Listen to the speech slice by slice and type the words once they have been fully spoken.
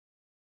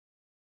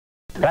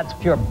That's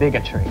pure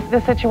bigotry.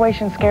 This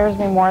situation scares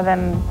me more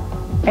than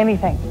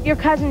anything. Your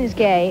cousin is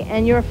gay,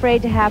 and you're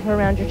afraid to have her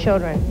around your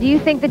children. Do you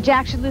think that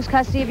Jack should lose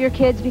custody of your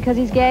kids because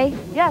he's gay?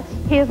 Yes,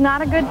 he is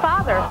not a good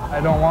father.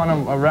 I don't want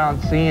him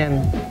around seeing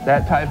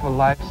that type of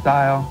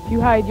lifestyle. If you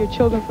hide your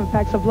children from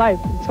facts of life,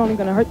 it's only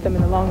going to hurt them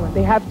in the long run.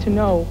 They have to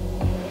know.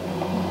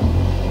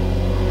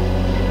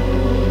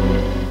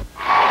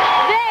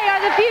 They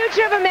are the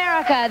future of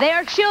America. They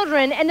are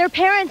children, and their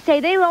parents say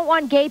they don't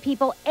want gay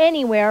people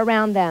anywhere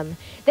around them.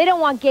 They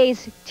don't want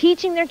gays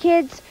teaching their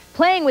kids,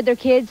 playing with their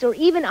kids, or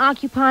even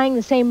occupying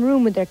the same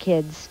room with their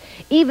kids,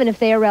 even if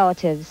they are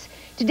relatives.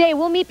 Today,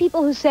 we'll meet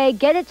people who say,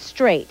 get it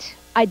straight.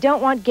 I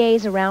don't want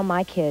gays around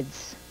my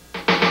kids.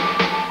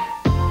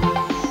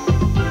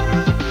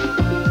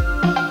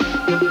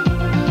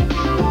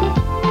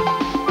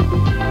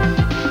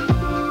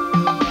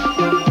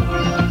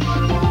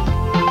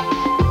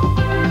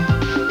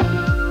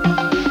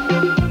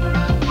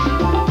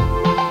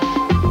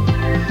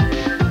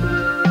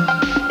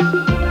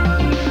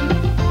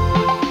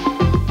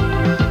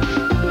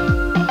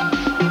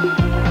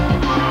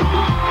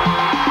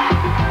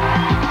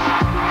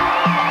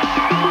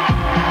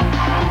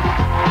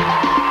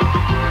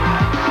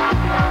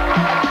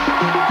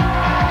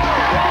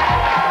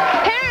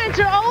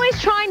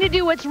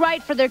 What's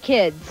right for their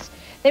kids.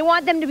 They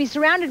want them to be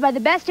surrounded by the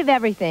best of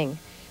everything.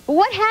 But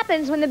what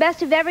happens when the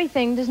best of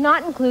everything does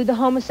not include the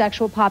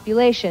homosexual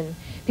population?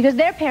 Because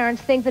their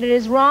parents think that it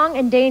is wrong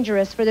and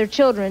dangerous for their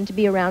children to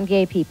be around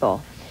gay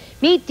people.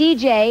 Meet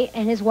DJ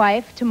and his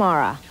wife,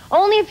 Tamara.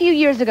 Only a few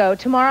years ago,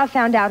 Tamara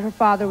found out her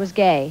father was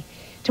gay.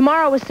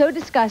 Tamara was so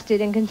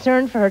disgusted and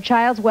concerned for her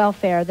child's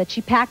welfare that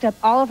she packed up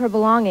all of her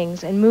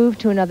belongings and moved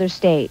to another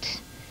state.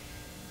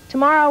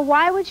 Tamara,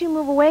 why would you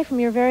move away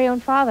from your very own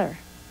father?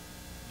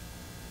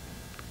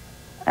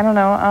 I don't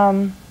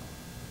know,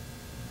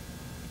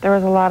 there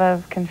was a lot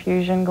of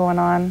confusion going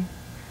on,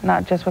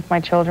 not just with my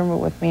children, but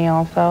with me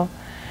also.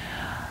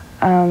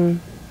 The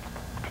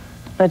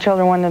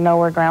children wanted to know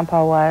where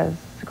Grandpa was.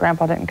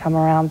 Grandpa didn't come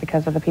around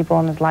because of the people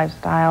in his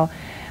lifestyle,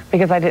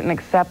 because I didn't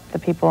accept the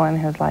people in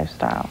his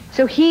lifestyle.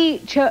 So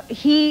he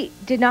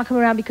did not come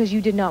around because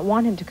you did not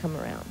want him to come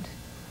around?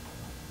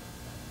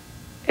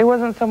 It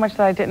wasn't so much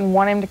that I didn't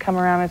want him to come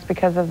around, it's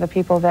because of the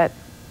people that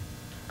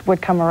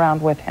would come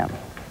around with him.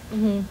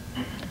 Mm-hmm.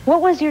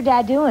 What was your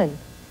dad doing?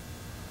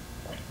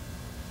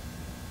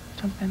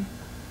 Something.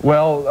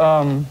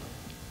 Well,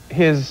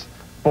 his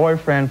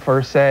boyfriend,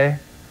 per se,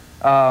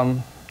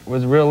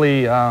 was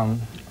really,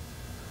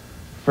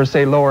 per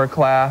se, lower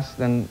class,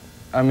 and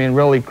I mean,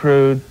 really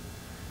crude,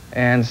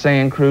 and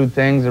saying crude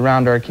things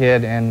around our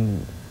kid,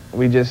 and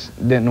we just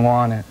didn't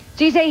want it.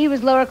 So you say he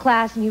was lower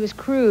class and he was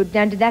crude.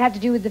 Now, did that have to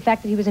do with the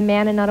fact that he was a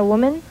man and not a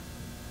woman?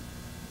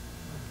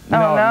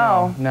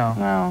 No.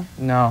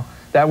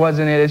 That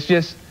wasn't it. It's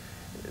just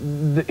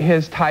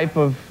his type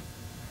of,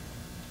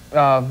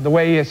 the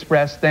way he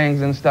expressed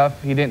things and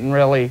stuff. He didn't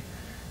really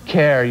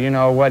care, you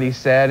know, what he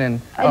said.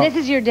 And this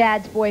is your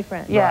dad's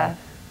boyfriend? Yes.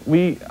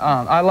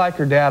 I like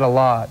her dad a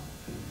lot.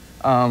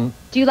 Do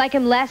you like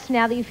him less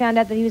now that you found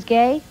out that he was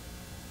gay?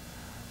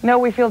 No,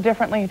 we feel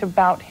differently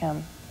about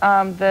him.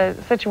 The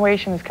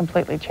situation has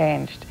completely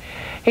changed.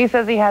 He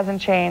says he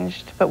hasn't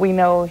changed, but we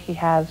know he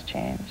has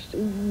changed.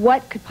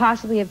 What could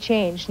possibly have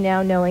changed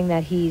now knowing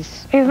that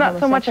he's not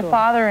so much a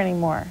father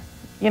anymore.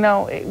 You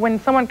know, when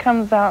someone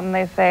comes out and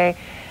they say,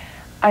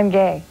 I'm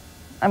gay.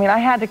 I mean, I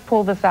had to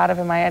pull this out of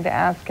him. I had to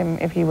ask him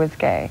if he was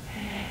gay.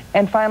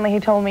 And finally he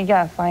told me,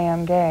 yes, I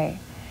am gay.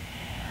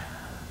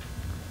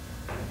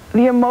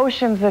 The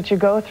emotions that you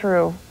go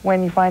through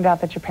when you find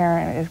out that your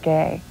parent is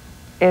gay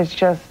is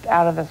just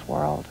out of this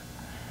world.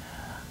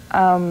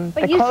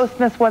 The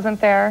closeness wasn't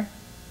there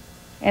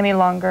any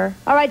longer.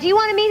 All right, do you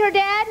want to meet her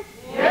dad?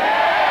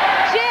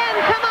 Yeah!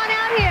 Jim, come on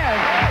out here.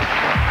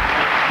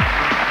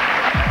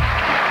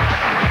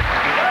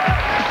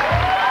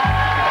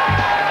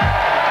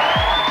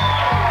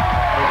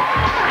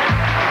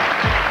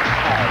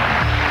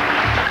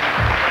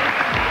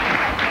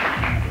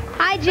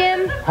 Hi,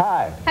 Jim.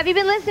 Hi. Have you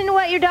been listening to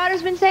what your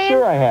daughter's been saying?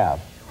 Sure I have.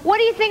 What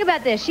do you think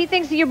about this? She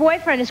thinks that your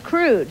boyfriend is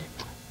crude.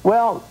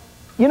 Well,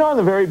 you know, in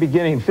the very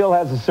beginning, Phil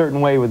has a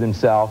certain way with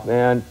himself,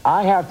 and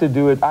I have to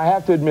do it. I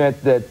have to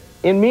admit that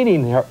in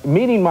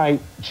meeting my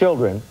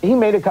children, he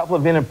made a couple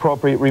of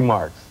inappropriate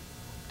remarks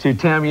to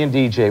Tammy and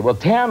DJ. Well,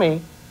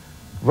 Tammy,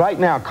 right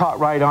now, caught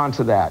right on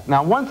to that.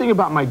 Now, one thing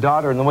about my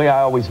daughter and the way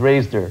I always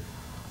raised her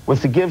was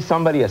to give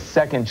somebody a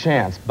second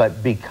chance,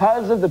 but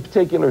because of the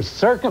particular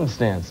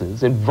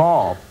circumstances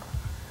involved,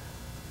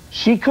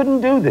 she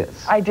couldn't do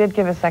this. I did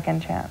give a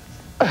second chance.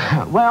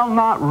 Well,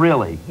 not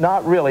really,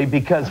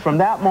 because from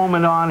that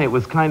moment on, it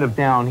was kind of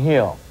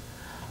downhill.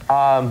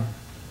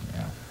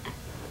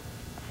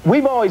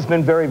 We've always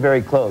been very,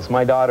 very close,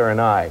 my daughter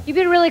and I. You've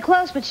been really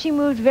close, but she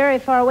moved very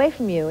far away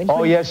from you.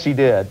 Oh, yes, she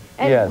did.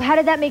 And yes. How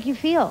did that make you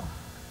feel?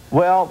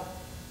 Well,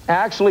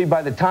 actually,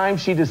 by the time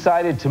she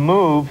decided to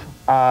move,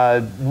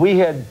 we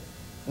had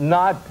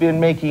not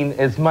been making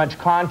as much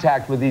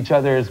contact with each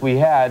other as we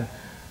had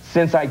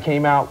since I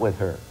came out with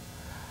her.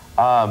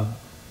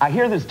 I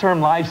hear this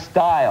term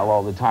lifestyle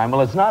all the time.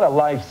 Well, it's not a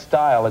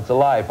lifestyle, it's a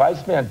life. I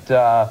spent,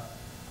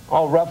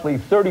 roughly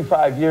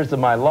 35 years of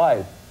my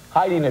life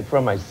hiding it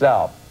from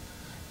myself.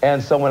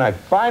 And so when I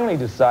finally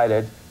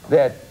decided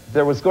that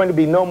there was going to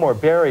be no more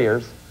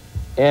barriers,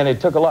 and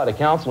it took a lot of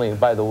counseling,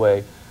 by the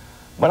way,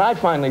 when I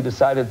finally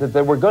decided that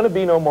there were going to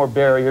be no more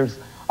barriers,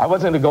 I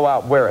wasn't going to go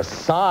out and wear a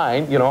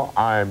sign, you know,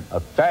 I'm a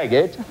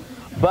faggot,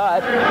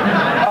 but,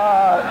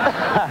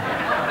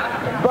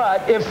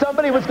 but if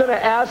somebody was going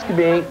to ask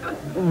me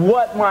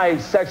what my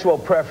sexual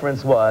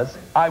preference was,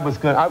 I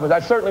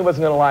certainly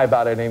wasn't going to lie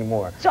about it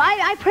anymore. So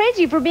I praise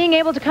you for being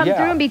able to come Yeah.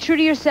 through and be true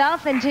to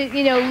yourself and to,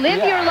 you know, live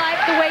Yeah. your life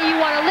the way you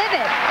want to live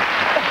it.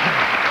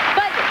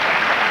 But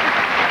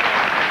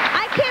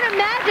I can't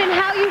imagine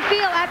how you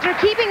feel after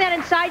keeping that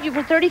inside you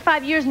for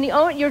 35 years and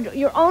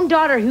your own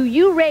daughter, who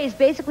you raised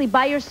basically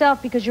by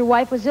yourself because your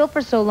wife was ill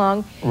for so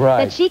long,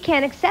 Right. that she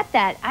can't accept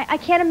that. I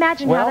can't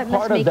imagine how that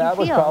must make you feel. Well, part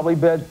of that was probably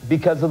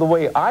because of the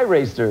way I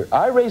raised her.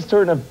 I raised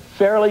her in a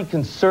fairly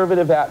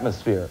conservative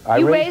atmosphere.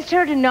 You raised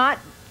her to not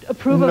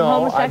approve of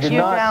homosexuality? I did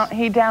not.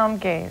 He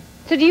downgazed.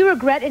 So do you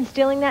regret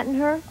instilling that in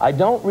her? I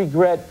don't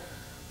regret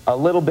a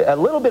little bit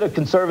of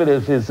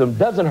conservatism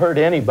doesn't hurt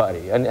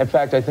anybody. And in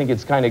fact, I think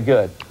it's kind of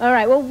good. All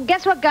right, well,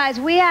 guess what, guys?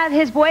 We have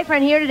his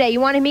boyfriend here today. You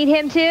want to meet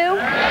him, too? Phil,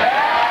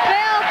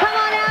 come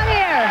on out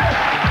here.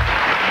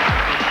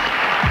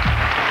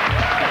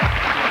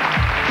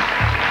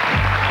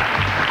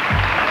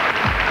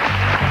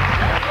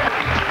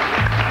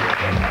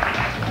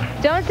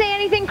 Don't say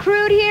anything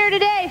crude here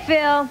today,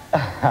 Phil.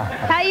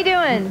 How you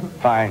doing?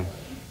 Fine.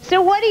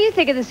 So what do you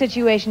think of the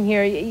situation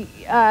here?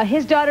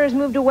 His daughter has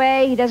moved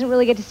away. He doesn't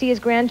really get to see his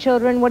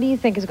grandchildren. What do you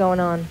think is going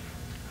on?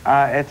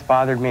 It's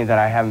bothered me that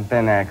I haven't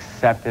been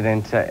accepted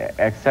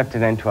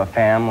into a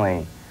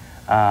family,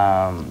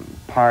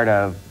 part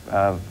of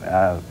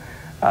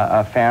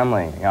a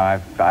family. You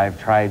know, I've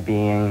tried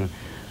being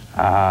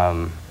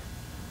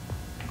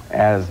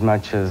as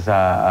much as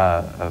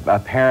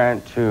a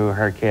parent to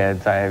her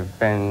kids. I've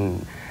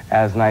been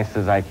as nice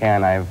as I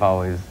can. I've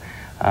always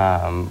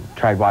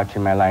tried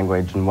watching my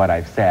language and what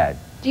I've said.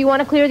 Do you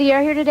want to clear the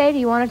air here today? Do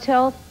you want to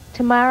tell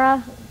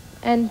Tamara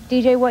and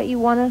DJ what you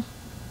want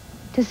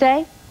to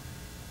say?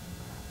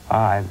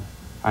 I'm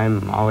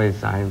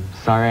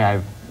sorry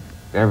I've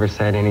ever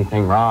said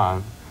anything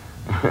wrong.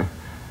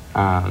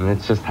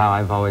 It's just how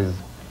I've always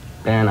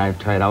been. I've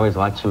tried always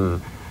watching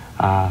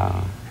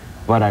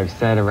what I've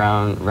said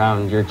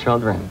around your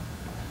children.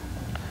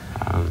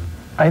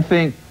 I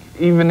think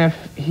even if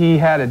he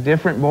had a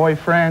different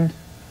boyfriend,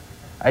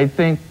 I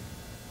think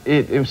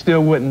it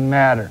still wouldn't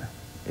matter.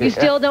 You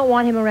still don't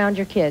want him around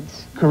your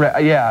kids?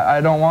 Correct. Yeah,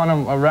 I don't want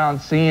him around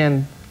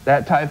seeing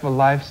that type of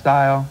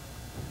lifestyle,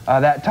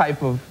 that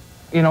type of,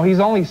 you know, he's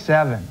only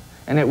 7,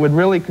 and it would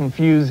really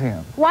confuse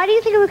him. Why do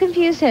you think it would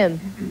confuse him?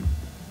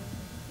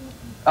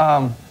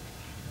 Well,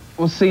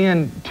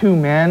 seeing 2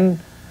 men,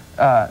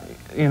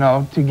 you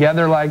know,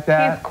 together like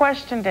that. He's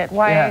questioned it.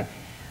 Why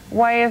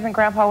isn't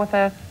Grandpa with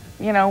us?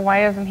 You know,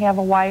 why doesn't he have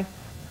a wife?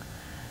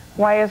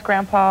 Why is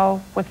Grandpa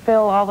with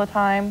Phil all the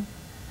time?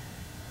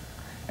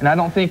 And I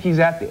don't think he's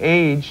at the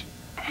age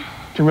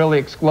to really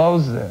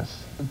disclose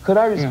this. Could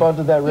I respond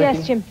to that, Ricki?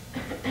 Yes, Jim.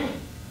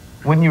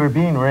 When you were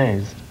being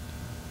raised,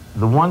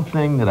 the one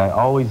thing that I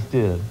always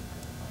did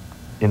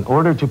in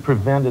order to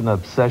prevent an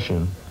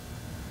obsession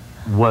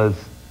was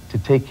to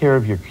take care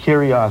of your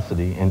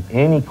curiosity and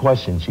any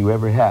questions you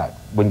ever had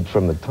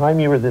from the time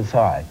you were this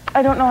high.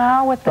 I don't know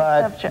how with this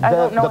subject. I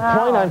don't know how.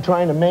 The point I'm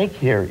trying to make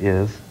here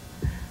is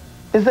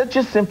that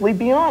just simply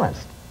be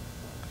honest.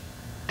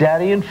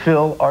 Daddy and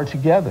Phil are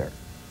together.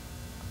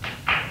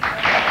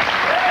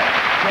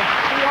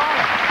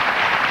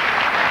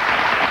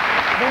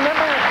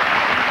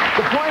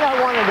 The point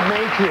I wanted to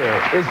make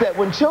here is that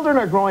when children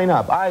are growing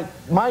up,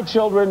 my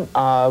children,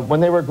 when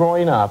they were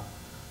growing up,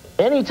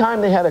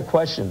 anytime they had a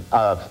question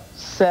of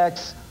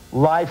sex,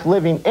 life,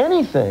 living,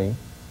 anything,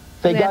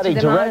 they got a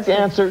direct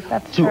answer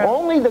to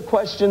only the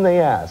question they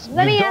asked.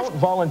 Let me don't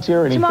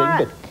volunteer anything.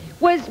 Tamara,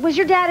 was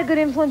your dad a good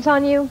influence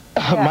on you?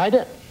 My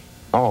dad?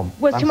 Oh,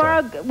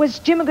 was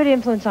Jim a good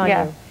influence on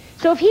Yeah. you?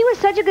 So if he was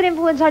such a good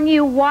influence on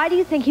you, why do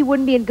you think he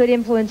wouldn't be a good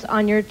influence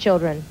on your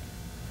children?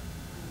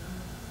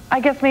 I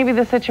guess maybe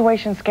the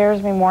situation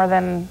scares me more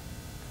than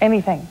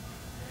anything.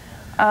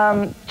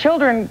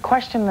 Children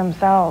question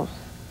themselves.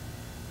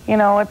 You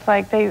know, it's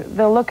like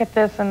they'll look at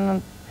this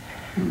and,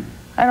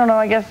 I don't know,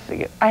 I guess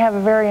I have a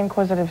very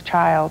inquisitive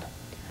child.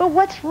 But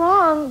what's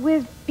wrong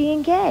with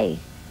being gay?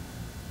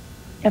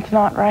 It's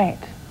not right.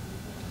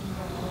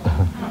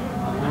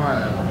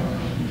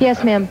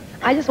 Yes, ma'am.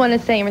 I just want to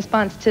say in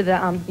response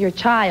to your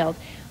child,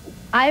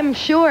 I'm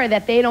sure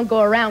that they don't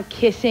go around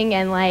kissing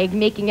and like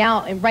making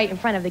out and right in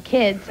front of the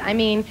kids. I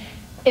mean,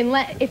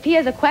 if he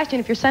has a question,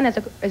 if your son is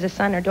a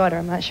son or daughter,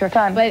 I'm not sure.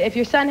 Son. But if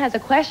your son has a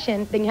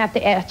question, then you have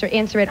to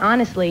answer it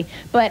honestly.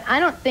 But I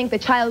don't think the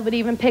child would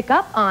even pick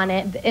up on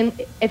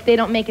it if they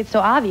don't make it so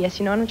obvious.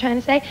 You know what I'm trying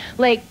to say?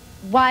 Like,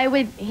 why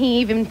would he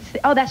even say,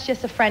 oh, that's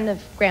just a friend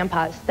of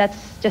Grandpa's.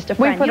 That's just a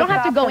friend. put You don't a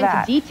have to stop go to into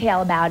that.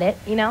 detail about it,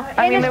 you know?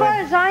 And as far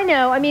as I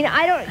know, I mean,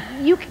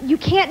 you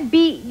can't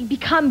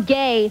become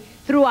gay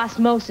through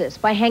osmosis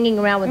by hanging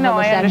around with No,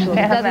 I homosexuals.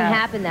 It understand doesn't that.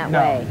 happen that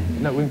way.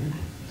 No,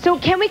 So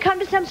can we come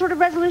to some sort of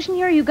resolution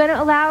here? Are you going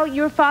to allow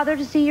your father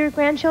to see your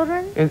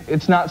grandchildren?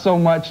 it's not so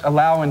much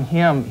allowing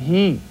him.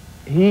 He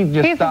just He's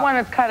the stopped. one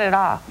that's cut it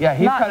off. Yeah,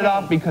 he not cut it me.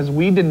 off because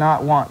we did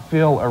not want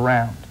Phil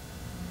around.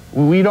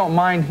 We don't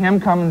mind him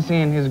coming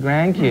seeing his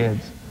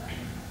grandkids.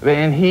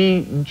 And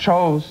he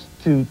chose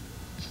to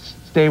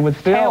stay with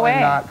Phil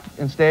away.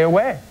 and stay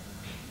away.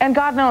 And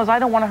God knows I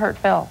don't want to hurt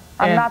Phil.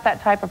 I'm And not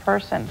that type of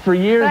person. For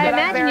years, But I I'm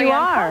imagine very you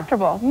are.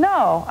 uncomfortable.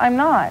 No, I'm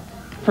not.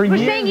 for We're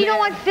years, saying you don't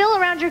want Phil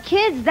around your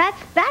kids.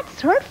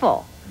 That's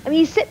hurtful. I mean,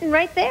 he's sitting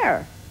right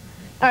there.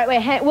 All right,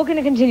 wait, we're going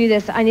to continue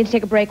this. I need to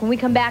take a break. When we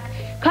come back,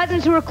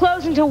 cousins who were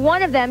close until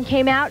one of them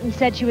came out and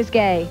said she was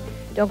gay.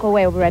 Don't go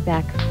away. We'll be right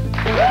back.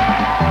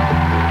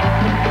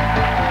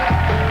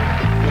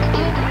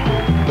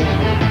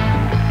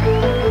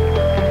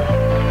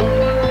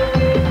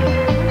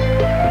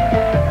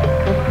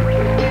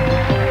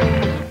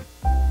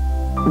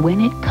 When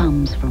it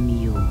comes from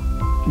you,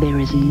 there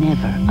is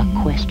never a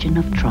question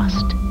of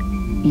trust.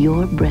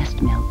 Your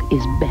breast milk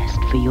is best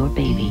for your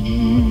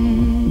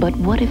baby. But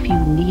what if you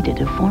needed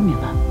a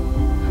formula?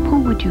 Who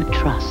would you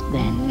trust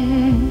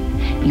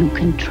then? You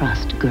can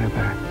trust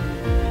Gerber.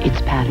 It's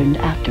patterned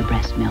after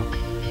breast milk.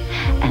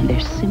 And there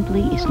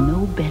simply is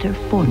no better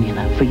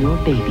formula for your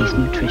baby's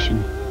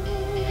nutrition.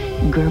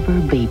 Gerber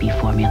baby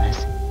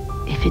formulas.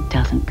 If it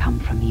doesn't come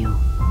from you,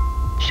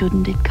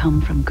 shouldn't it come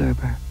from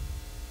Gerber?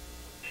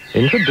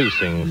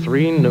 Introducing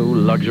 3 new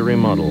luxury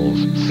models,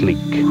 sleek,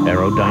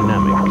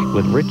 aerodynamic,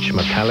 with rich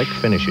metallic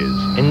finishes,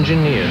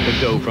 engineered to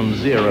go from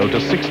 0 to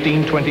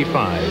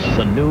 1625.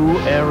 The new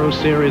Aero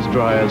Series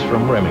dryers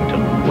from Remington.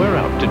 We're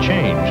out to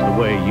change the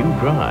way you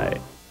dry.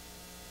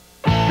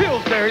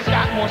 Pillsbury's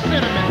got more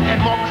cinnamon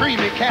and more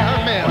creamy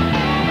caramel.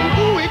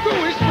 Ooey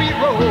gooey sweet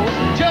rolls,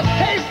 just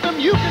taste them,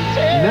 you can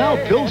tell. Now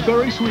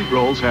Pillsbury Sweet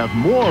Rolls have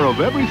more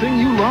of everything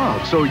you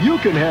love, so you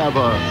can have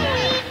a...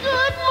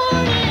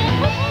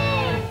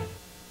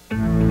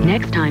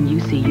 Next time you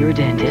see your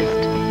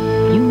dentist,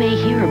 you may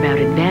hear about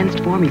Advanced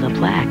Formula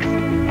Plaques.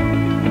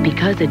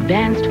 Because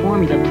Advanced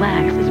Formula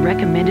Plaques is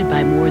recommended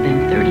by more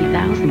than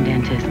 30,000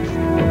 dentists.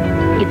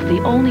 It's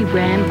the only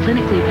brand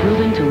clinically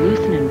proven to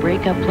loosen and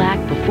break up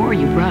plaque before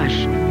you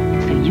brush,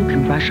 so you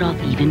can brush off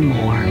even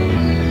more.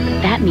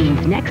 That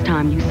means next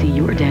time you see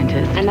your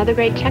dentist, Another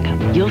great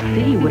checkup. you'll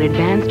see what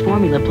Advanced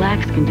Formula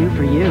Plaques can do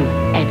for you.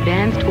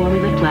 Advanced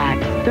Formula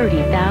Plaques,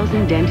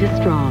 30,000 dentists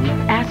strong.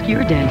 Ask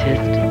your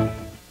dentist.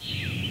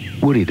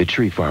 Woody the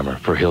tree farmer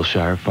for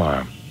Hillshire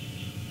Farm.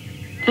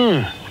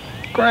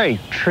 Great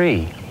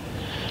tree.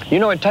 You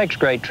know, it takes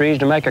great trees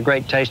to make a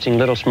great tasting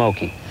Little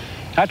Smoky.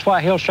 That's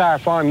why Hillshire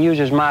Farm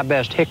uses my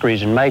best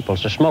hickories and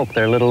maples to smoke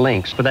their little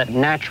links for that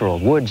natural,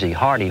 woodsy,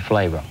 hearty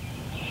flavor.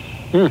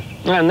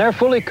 And they're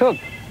fully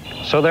cooked,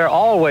 so they're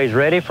always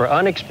ready for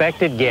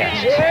unexpected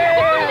guests.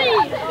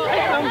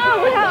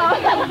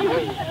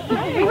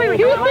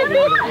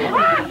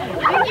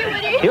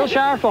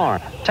 Hillshire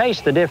Farm.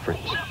 Taste the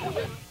difference.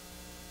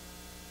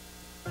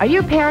 Are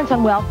your parents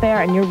on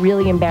welfare and you're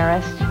really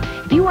embarrassed?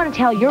 If you want to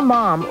tell your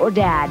mom or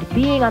dad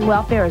being on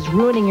welfare is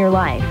ruining your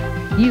life,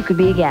 you could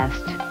be a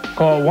guest.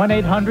 Call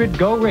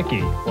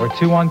 1-800-GO-RICKY or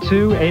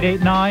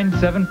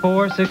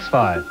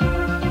 212-889-7465.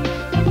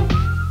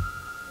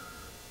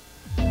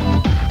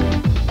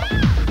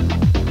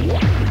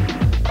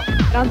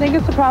 I don't think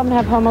it's a problem to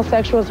have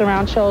homosexuals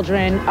around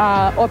children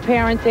or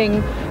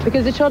parenting,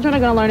 because the children are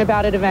going to learn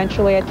about it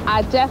eventually.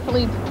 I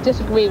definitely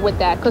disagree with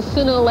that, because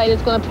sooner or later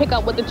it's going to pick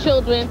up with the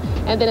children,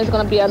 and then it's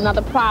going to be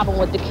another problem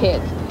with the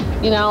kids.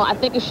 You know, I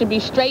think it should be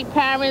straight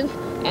parents,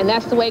 and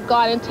that's the way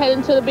God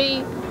intended it to be,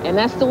 and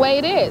that's the way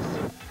it is.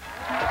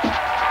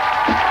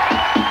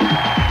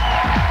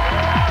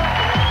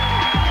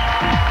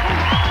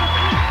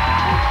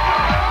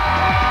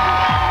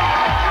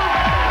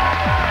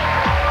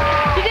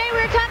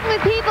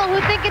 Who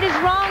think it is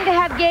wrong to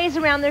have gays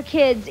around their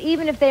kids,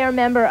 even if they are a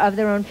member of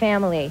their own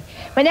family.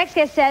 My next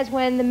guest says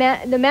when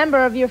the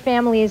member of your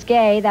family is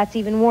gay, that's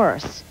even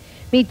worse.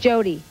 Meet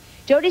Jody.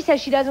 Jody says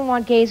she doesn't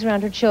want gays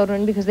around her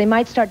children because they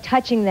might start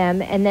touching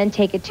them and then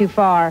take it too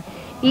far,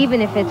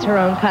 even if it's her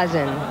own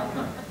cousin.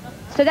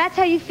 So that's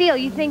how you feel?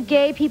 You think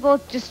gay people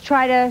just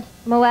try to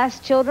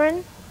molest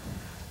children?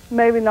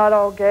 Maybe not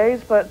all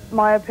gays, but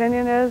my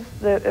opinion is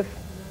that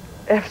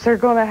if they're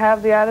going to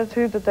have the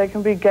attitude that they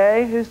can be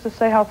gay, who's to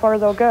say how far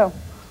they'll go?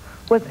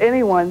 With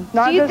anyone.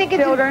 Not just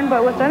children,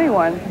 but with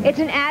anyone. It's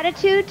an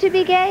attitude to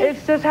be gay?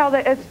 It's just how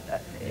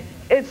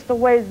it's the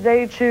way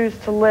they choose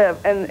to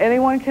live. And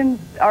anyone can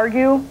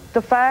argue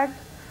the fact.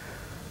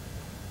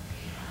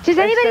 Does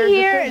anybody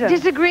here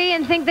disagree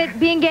and think that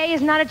being gay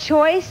is not a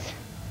choice?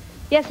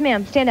 Yes,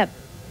 ma'am. Stand up.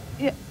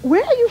 Yeah.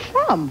 Where are you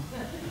from?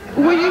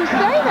 When you say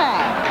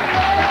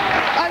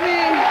that? I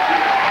mean,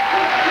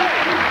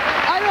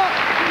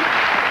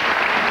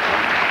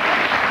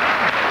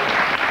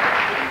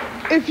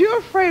 if you're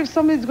afraid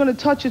somebody's going to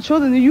touch your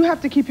children, then you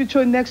have to keep your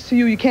children next to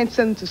you. You can't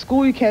send them to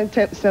school. You can't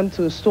send them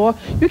to the store.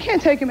 You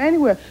can't take them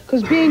anywhere.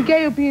 Because being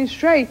gay or being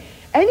straight,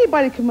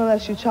 anybody can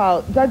molest your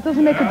child. That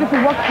doesn't make a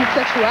difference what your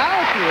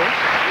sexuality is.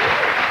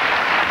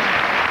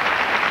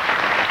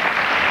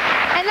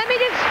 And let me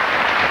just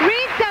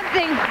read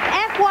something.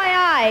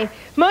 FYI,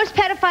 most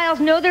pedophiles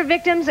know their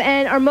victims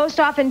and are most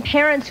often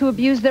parents who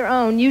abuse their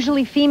own,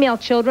 usually female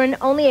children.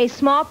 Only a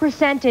small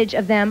percentage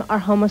of them are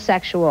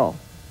homosexual.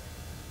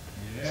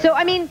 So,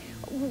 I mean,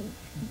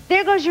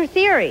 there goes your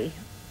theory.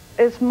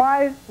 It's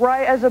my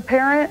right as a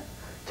parent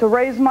to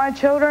raise my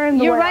children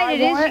the way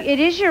I want. It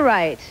is your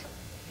right.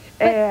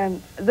 And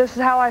this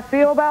is how I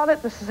feel about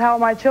it. This is how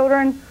my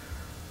children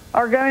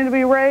are going to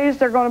be raised.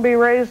 They're going to be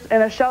raised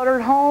in a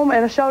sheltered home,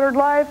 in a sheltered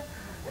life,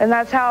 and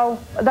that's how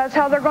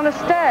they're going to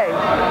stay.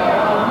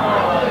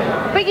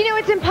 But you know,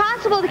 it's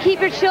impossible to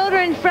keep your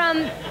children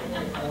from...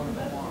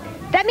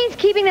 That means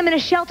keeping them in a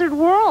sheltered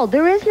world.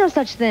 There is no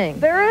such thing.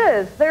 There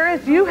is.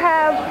 You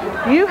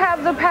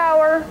have the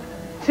power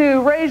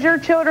to raise your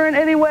children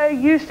any way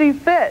you see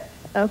fit.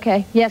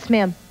 Okay. Yes,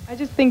 ma'am. I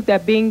just think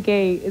that being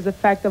gay is a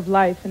fact of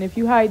life, and if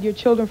you hide your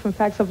children from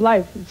facts of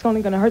life, it's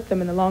only going to hurt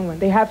them in the long run.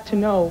 They have to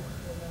know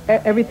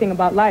everything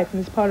about life, and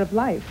it's part of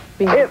life.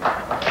 Being gay.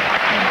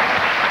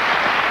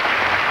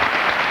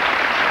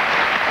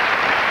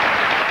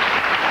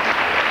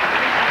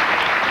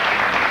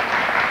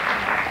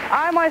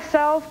 I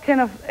myself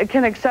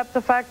can accept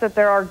the fact that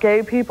there are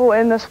gay people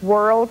in this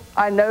world.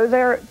 I know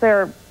there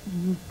are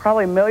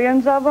probably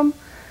millions of them,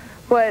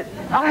 but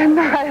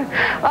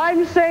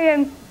I'm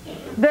saying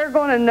they're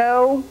going to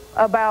know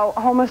about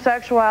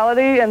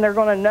homosexuality, and they're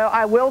going to know.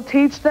 I will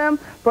teach them,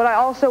 but I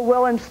also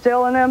will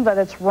instill in them that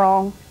it's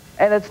wrong.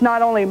 And it's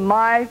not only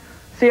my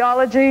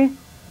theology,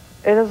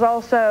 it is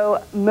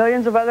also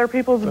millions of other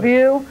people's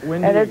view,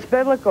 and it's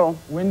biblical.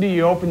 When do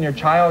you open your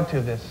child to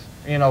this?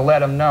 You know, let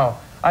them know.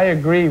 I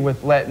agree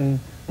with letting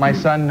my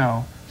son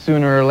know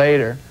sooner or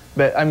later.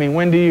 But, I mean,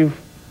 when do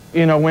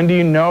you know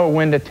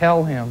when to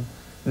tell him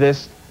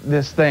this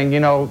thing? You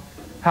know,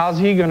 how's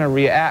he going to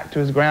react to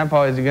his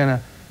grandpa? Is he going to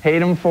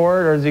hate him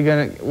for it, or is he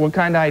going to, what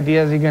kind of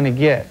idea is he going to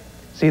get?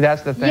 See,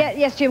 that's the thing. Yeah,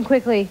 yes, Jim,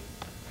 quickly.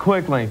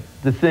 Quickly,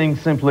 the thing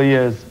simply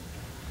is,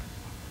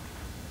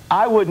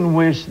 I wouldn't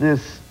wish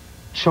this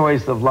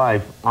choice of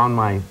life on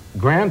my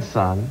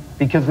grandson,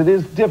 because it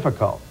is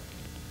difficult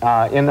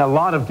in a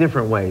lot of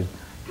different ways.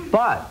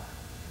 But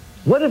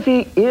what if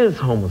he is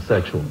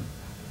homosexual?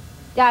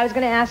 Yeah, I was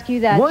going to ask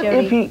you that, What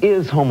Jody. if he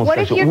is homosexual? What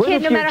if your kid,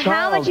 if no your matter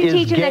how much you child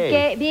teach him is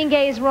that being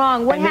gay is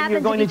wrong, what And then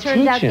happens you're if he going to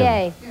turns out teach him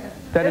gay?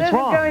 that it's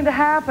wrong? It isn't going to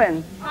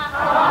happen.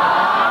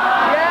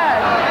 Yes.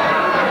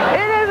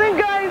 It isn't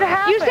going to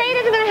happen. You say it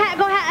isn't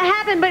going to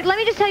happen, but let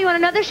me just tell you, on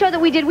another show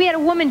that we did, we had a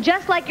woman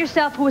just like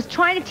yourself who was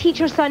trying to teach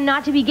her son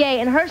not to be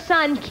gay, and her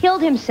son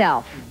killed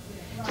himself.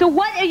 So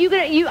what are you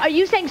going to, are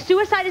you saying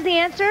suicide is the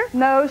answer?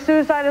 No,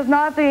 suicide is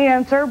not the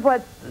answer,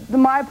 but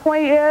my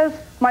point is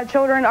my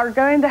children are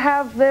going to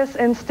have this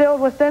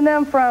instilled within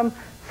them from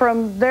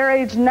their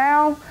age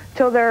now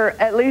till they're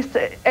at least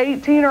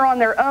 18 or on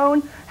their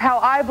own, how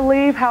I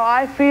believe, how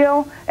I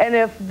feel, and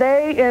if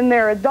they in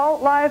their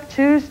adult life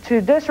choose to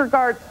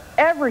disregard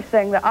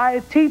everything that I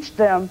teach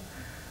them,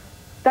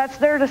 that's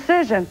their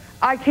decision.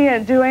 I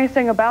can't do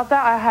anything about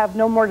that. I have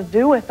no more to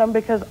do with them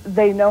because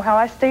they know how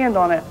I stand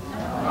on it.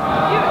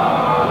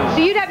 So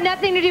you'd have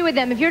nothing to do with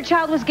them. If your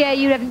child was gay,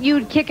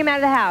 you'd kick him out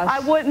of the house. I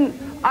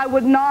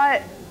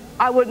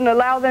wouldn't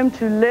allow them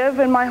to live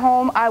in my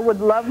home. I would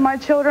love my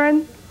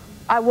children.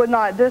 I would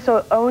not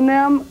disown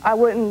them. I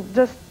wouldn't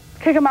just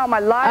kick them out of my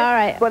life. All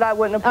right. But I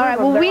wouldn't approve All right,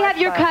 well, we have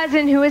your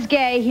cousin who is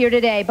gay here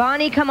today.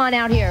 Bonnie, come on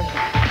out here.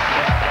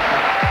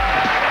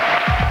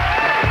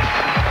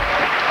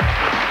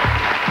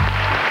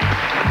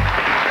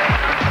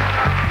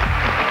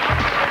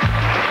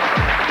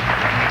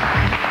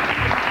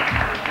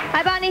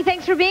 Hi, Bonnie.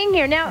 Thanks for being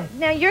here. Now,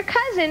 your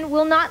cousin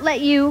will not let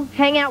you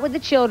hang out with the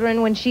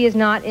children when she is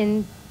not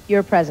in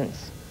your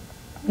presence.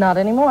 Not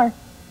anymore.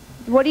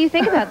 What do you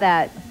think about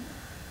that?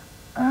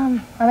 I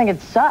think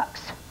it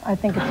sucks. I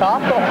think it's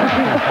awful.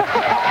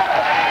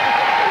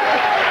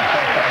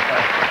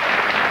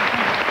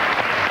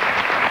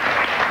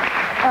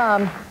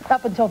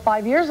 Up until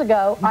 5 years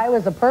ago, I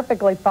was a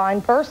perfectly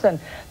fine person.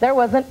 There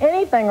wasn't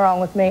anything wrong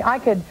with me. I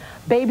could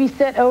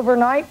babysit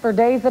overnight for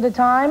days at a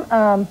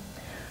time.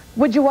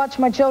 Would you watch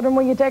my children?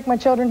 Will you take my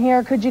children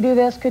here? Could you do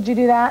this? Could you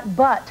do that?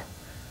 But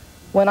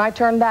when I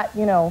turned that,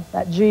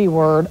 that G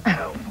word,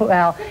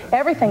 well,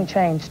 everything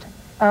changed.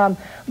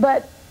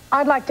 But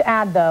I'd like to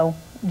add, though,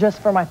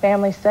 just for my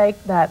family's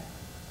sake, that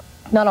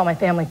not all my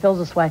family feels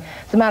this way.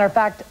 As a matter of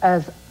fact,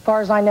 as far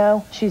as I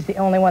know, she's the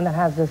only one that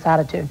has this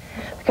attitude.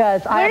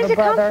 Because I have a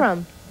brother. Where does it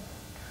come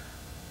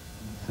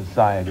from?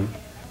 Society.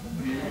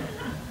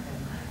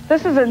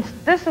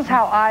 This is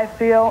how I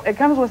feel. It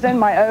comes within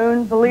my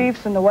own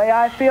beliefs and the way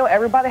I feel.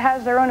 Everybody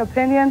has their own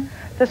opinion.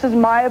 This is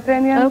my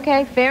opinion.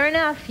 Okay, fair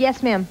enough.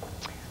 Yes, ma'am.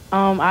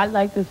 I'd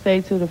like to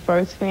say to the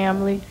first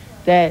family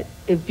that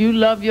if you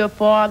love your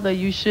father,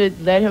 you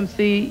should let him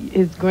see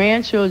his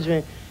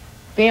grandchildren.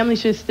 Family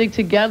should stick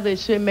together. It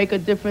shouldn't make a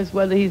difference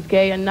whether he's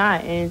gay or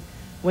not. And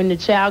when the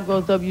child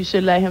grows up, you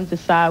should let him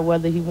decide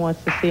whether he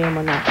wants to see him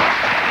or not.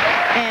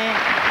 And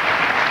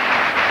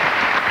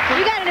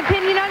you got an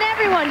opinion on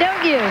everyone,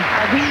 don't you?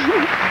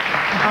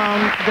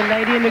 The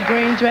lady in the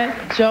green dress,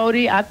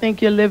 Jody, I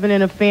think you're living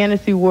in a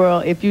fantasy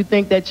world if you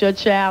think that your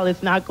child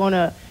is not going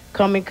to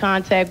come in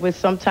contact with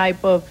some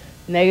type of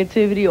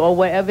negativity or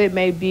whatever it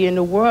may be in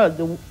the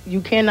world. You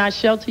cannot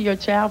shelter your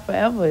child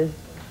forever. Yes,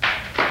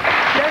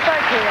 I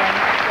can.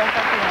 Yes,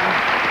 I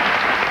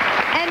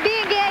can. And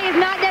being gay is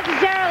not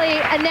necessarily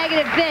a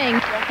negative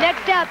thing.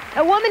 Next up,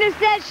 a woman who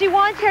says she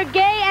wants her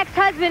gay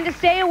ex-husband to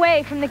stay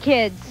away from the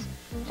kids.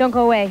 Don't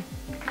go away.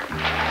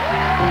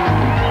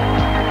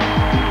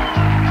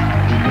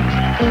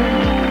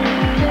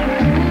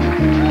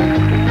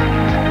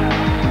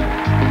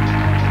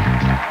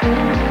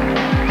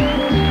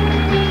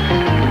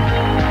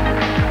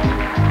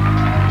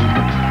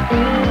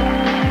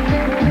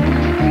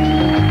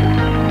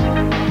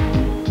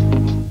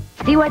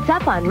 See what's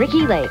up on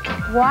Ricki Lake.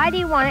 Why do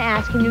you want to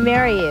ask him to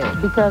marry you?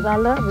 Because I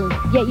love him.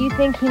 Yet you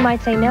think he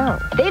might say no.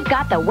 They've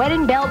got the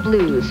wedding bell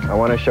blues. I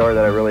want to show her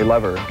that I really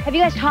love her. Have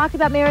you guys talked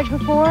about marriage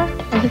before?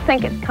 I just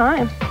think it's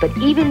time. But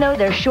even though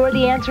they're sure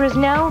the answer is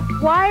no,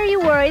 why are you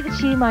worried that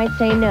she might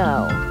say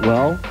no?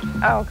 Well?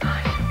 Oh,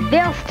 gosh.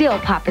 They'll still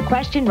pop the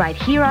question right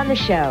here on the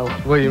show.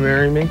 Will you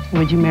marry me?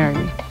 Would you marry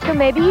me? So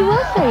maybe he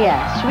will say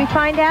yes. Should we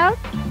find out?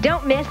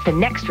 Don't miss the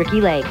next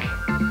Ricki Lake.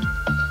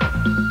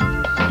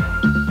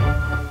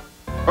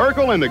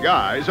 Urkel and the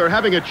guys are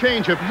having a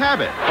change of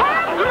habit.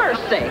 Have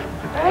mercy.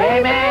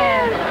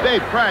 Amen.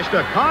 They've crashed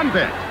a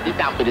convent This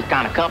outfit is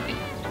kind of comfy.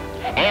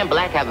 And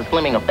black has a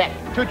slimming effect.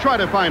 to try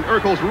to find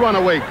Urkel's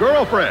runaway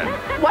girlfriend.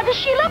 What does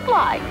she look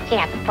like? She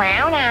has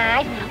brown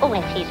eyes. Oh,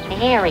 and she's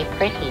very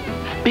pretty.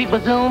 Big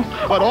bazoom.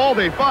 But all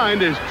they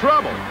find is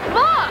trouble.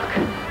 Look!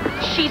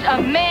 She's a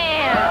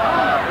man.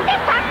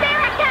 It's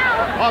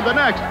America! On the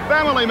next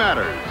Family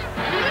Matters.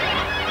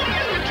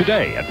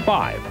 Today at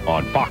 5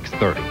 on Fox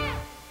 30.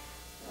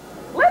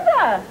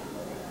 Linda!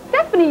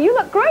 Stephanie, you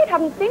look great.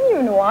 Haven't seen you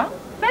in a while.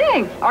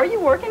 Thanks. Are you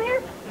working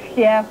here?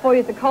 Yeah, 4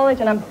 years at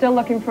college, and I'm still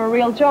looking for a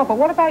real job. But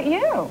what about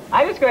you?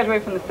 I just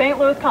graduated from the St.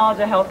 Louis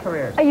College of Health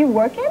Careers. Are you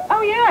working?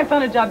 Oh, yeah. I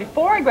found a job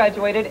before I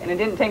graduated, and it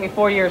didn't take me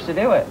 4 years to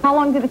do it. How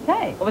long did it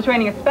take? Well, the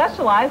training is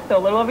specialized, so a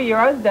little over a year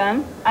I was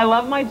done. I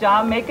love my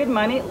job, make good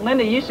money.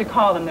 Linda, you should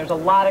call them. There's a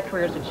lot of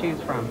careers to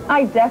choose from.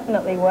 I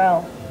definitely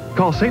will.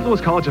 Call St.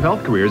 Louis College of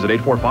Health Careers at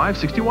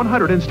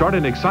 845-6100 and start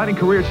an exciting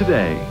career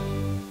today.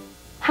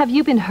 Have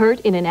you been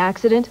hurt in an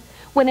accident?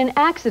 When an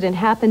accident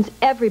happens,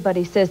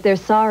 everybody says they're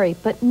sorry,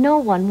 but no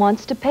one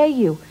wants to pay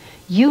you.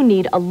 You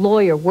need a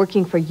lawyer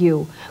working for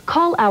you.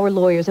 Call our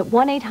lawyers at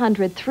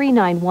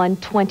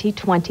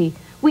 1-800-391-2020.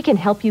 We can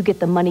help you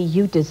get the money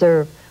you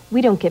deserve.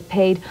 We don't get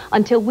paid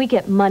until we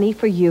get money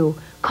for you.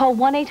 Call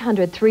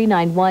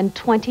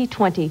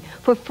 1-800-391-2020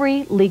 for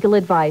free legal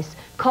advice.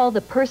 Call the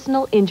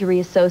Personal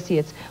Injury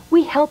Associates.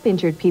 We help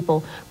injured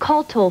people.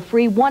 Call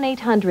toll-free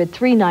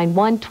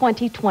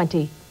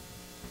 1-800-391-2020.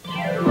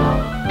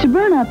 To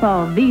burn up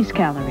all these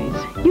calories,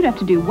 you'd have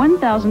to do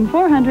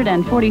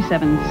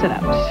 1,447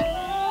 sit-ups.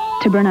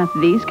 To burn up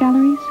these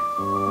calories,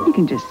 you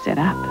can just sit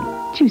up.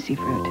 Juicy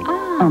fruit.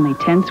 Only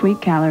 10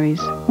 sweet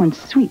calories, one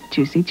sweet,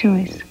 juicy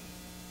choice.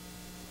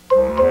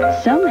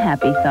 Some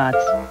happy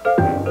thoughts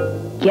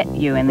get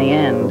you in the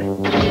end.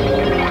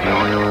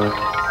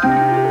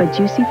 But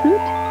juicy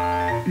fruit?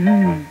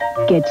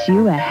 Gets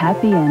you a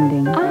happy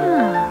ending.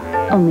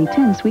 Only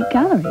 10 sweet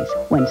calories,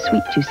 one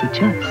sweet, juicy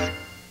choice.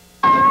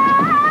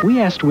 We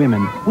asked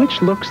women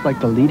which looks like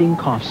the leading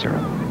cough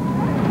syrup.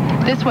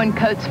 This one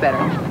coats better.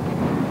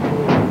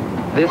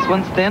 This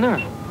one's thinner.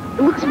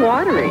 It looks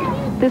watery.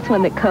 This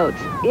one that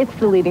coats. It's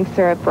the leading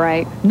syrup,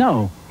 right?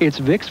 No, it's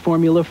Vicks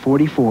Formula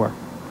 44.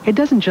 It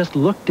doesn't just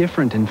look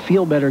different and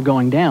feel better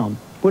going down.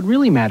 What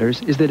really matters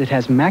is that it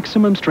has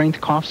maximum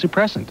strength cough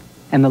suppressant,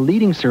 and the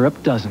leading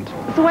syrup doesn't.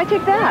 So I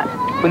take that.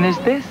 When there's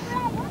this?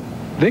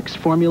 Vicks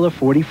Formula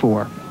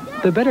 44.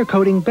 The better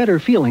coating, better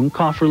feeling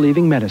cough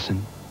relieving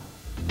medicine.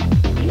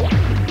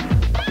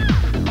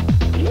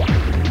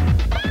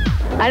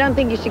 I don't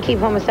think you should keep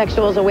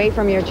homosexuals away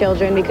from your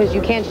children because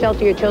you can't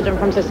shelter your children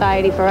from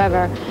society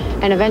forever,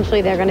 and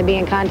eventually they're going to be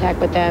in contact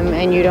with them,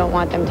 and you don't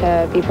want them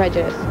to be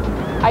prejudiced.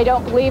 I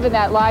don't believe in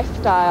that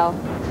lifestyle,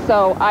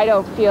 so I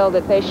don't feel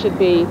that they should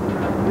be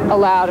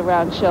allowed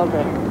around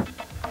children.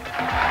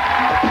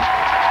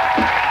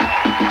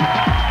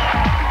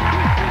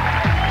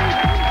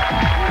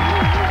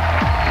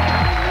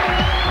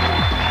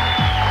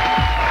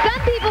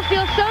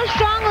 Feel so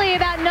strongly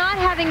about not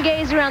having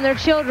gays around their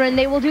children,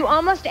 they will do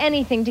almost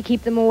anything to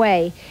keep them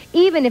away,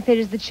 even if it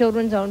is the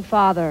children's own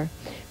father.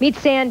 Meet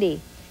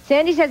Sandy.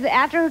 Sandy says that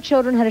after her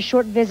children had a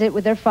short visit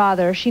with their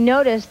father, she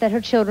noticed that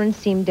her children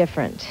seemed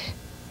different.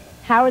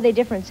 How are they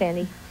different,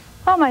 Sandy?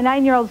 Well, my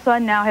 9-year-old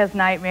son now has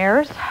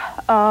nightmares.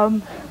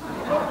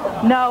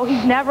 No,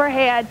 he's never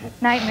had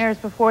nightmares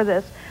before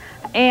this.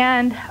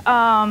 And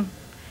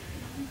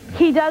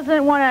he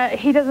doesn't want to,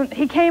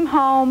 he came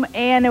home,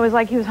 and it was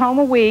like he was home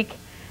a week,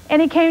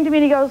 and he came to me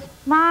and he goes,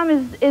 Mom,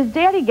 is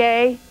Daddy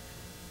gay?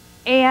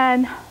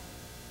 And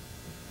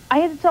I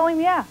had to tell him,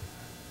 yeah.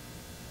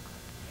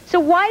 So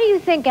why do you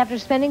think, after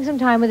spending some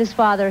time with his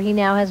father, he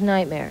now has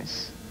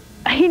nightmares?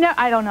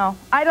 I don't know.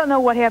 I don't know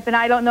what happened.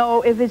 I don't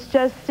know if it's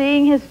just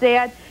seeing his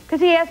dad, because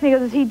he asked me, he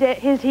goes,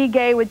 is he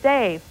gay with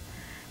Dave?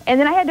 And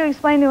then I had to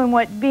explain to him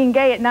what being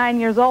gay at 9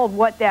 years old,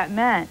 what that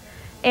meant.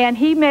 And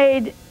he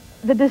made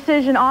the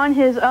decision on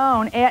his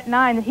own at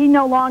 9 that he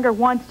no longer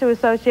wants to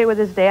associate with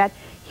his dad.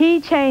 He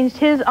changed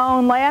his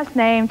own last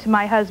name to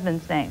my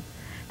husband's name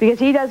because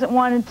he doesn't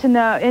want to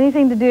know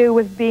anything to do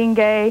with being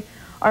gay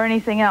or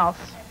anything else.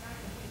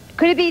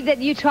 Could it be that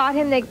you taught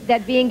him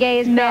that being gay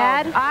is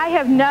bad? No, I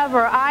have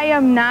never. I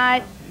am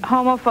not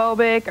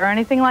homophobic or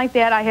anything like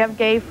that. I have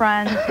gay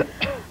friends.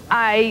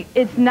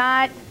 It's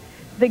not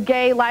the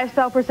gay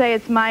lifestyle per se.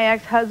 It's my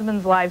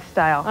ex-husband's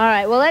lifestyle. All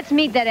right, well, let's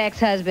meet that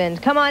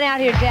ex-husband. Come on out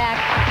here, Jack.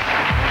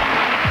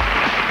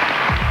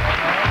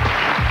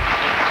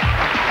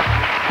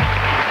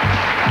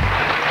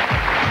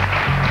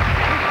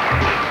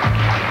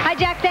 Hi,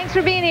 Jack. Thanks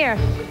for being here.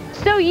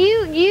 So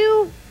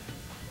you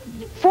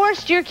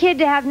forced your kid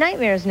to have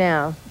nightmares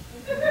now.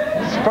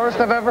 It's the first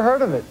I've ever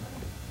heard of it.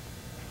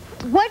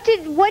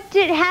 What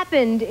did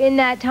happen in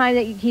that time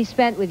that he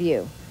spent with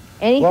you?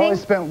 Anything? Well, he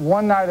spent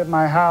one night at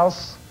my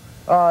house.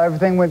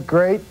 Everything went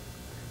great.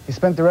 He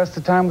spent the rest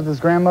of the time with his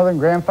grandmother and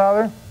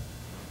grandfather.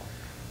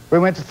 We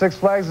went to Six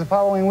Flags the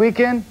following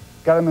weekend,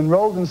 got him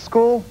enrolled in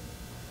school.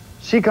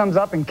 She comes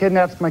up and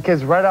kidnaps my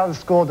kids right out of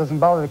school, doesn't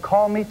bother to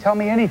call me, tell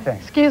me anything.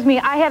 Excuse me,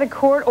 I had a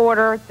court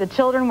order. The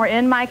children were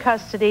in my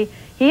custody.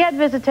 He had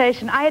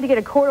visitation. I had to get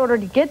a court order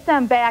to get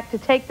them back, to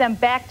take them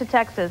back to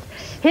Texas.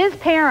 His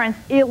parents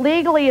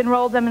illegally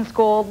enrolled them in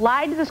school,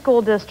 lied to the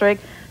school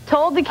district,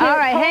 told the kids... All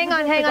right, hang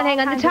on.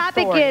 The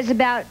topic is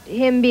about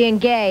him being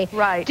gay.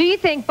 Right. Do you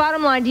think,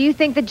 bottom line, do you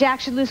think that Jack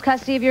should lose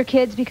custody of your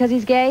kids because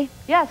he's gay?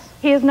 Yes,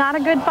 he is not a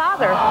good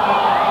father.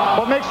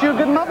 What makes you a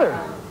good mother?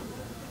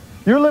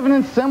 You're living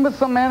in sin with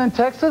some man in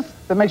Texas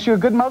that makes you a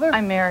good mother?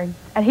 I'm married,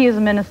 and he is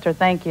a minister,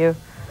 thank you.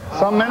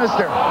 Some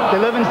minister. They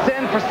live in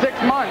sin for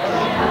 6 months.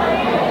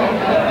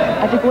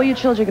 I think all your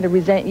children are going to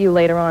resent you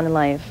later on in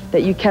life,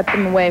 that you kept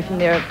them away from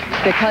their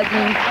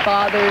cousins,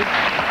 fathers.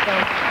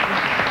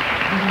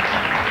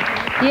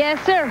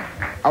 Yes, sir.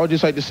 I would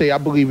just like to say I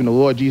believe in the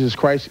Lord Jesus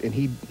Christ, and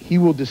he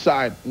will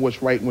decide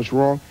what's right and what's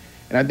wrong.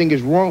 And I think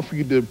it's wrong for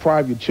you to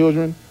deprive your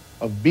children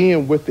of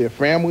being with their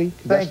family,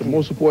 because that's the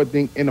most important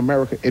thing in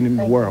America and in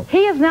the world.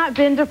 He has not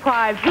been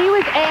deprived. He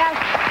was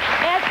asked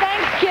at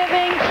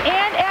Thanksgiving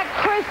and at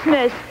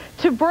Christmas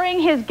to bring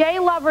his gay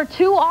lover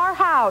to our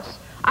house.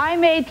 I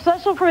made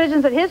special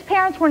provisions that his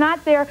parents were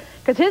not there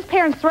because his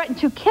parents threatened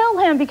to kill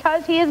him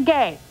because he is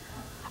gay.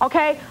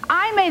 Okay?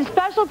 I made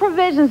special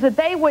provisions that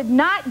they would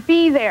not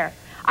be there.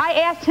 I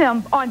asked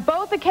him on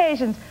both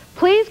occasions,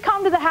 please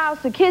come to the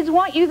house. The kids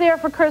want you there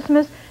for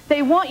Christmas.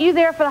 They want you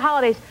there for the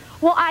holidays.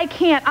 Well, I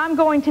can't. I'm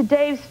going to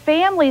Dave's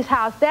family's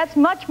house. That's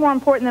much more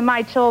important than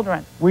my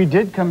children. We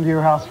did come to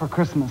your house for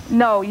Christmas.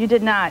 No, you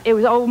did not. It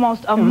was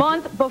almost a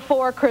month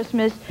before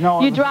Christmas.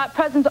 No, you dropped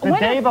presents. The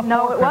day before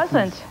No, it Christmas.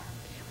 wasn't.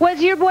 Was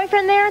your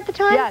boyfriend there at the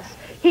time? Yes.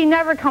 He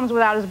never comes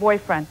without his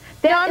boyfriend.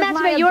 No, I'm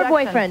asking about your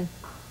boyfriend.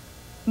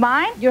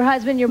 Mine? Your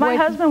husband, your boyfriend?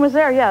 My husband was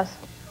there, yes.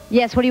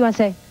 Yes, what do you want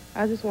to say?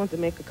 I just want to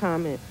make a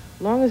comment.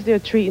 As long as they're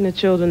treating the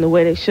children the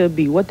way they should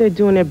be, what they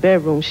do in their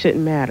bedroom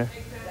shouldn't matter.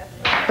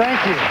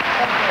 Thank you.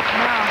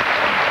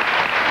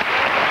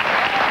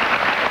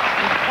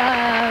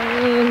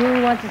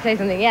 Who wants to say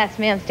something? Yes,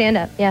 ma'am, stand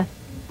up. Yeah.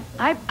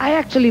 I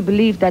actually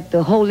believe that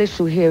the whole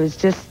issue here is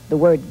just the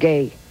word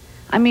gay.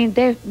 I mean,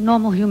 they're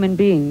normal human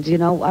beings, you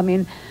know. I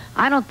mean,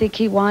 I don't think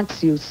he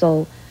wants you,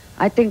 so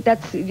I think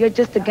you're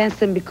just against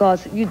him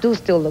because you do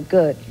still look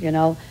good, you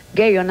know,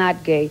 gay or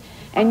not gay.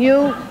 And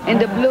you, in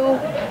the blue,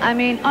 I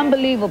mean,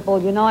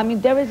 unbelievable, you know. I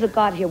mean, there is a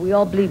God here. We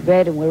all bleed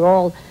red and we're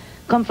all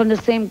come from the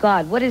same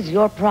God. What is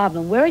your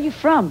problem? Where are you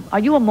from? Are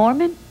you a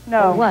Mormon?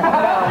 No. Or what? No,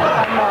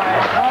 I'm not.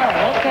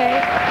 Oh,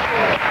 okay.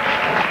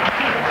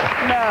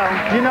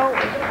 No. You know...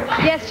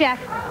 Yes, Jack.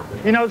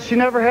 You know, she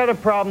never had a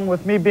problem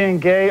with me being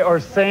gay or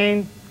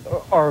saying,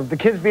 or the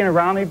kids being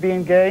around me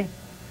being gay,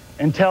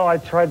 until I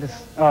tried to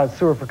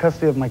sue her for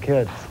custody of my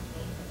kids.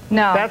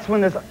 No. That's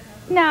when this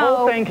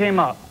whole thing came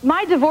up.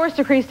 My divorce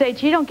decree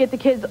states you don't get the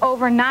kids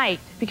overnight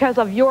because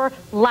of your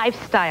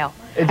lifestyle.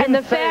 It didn't and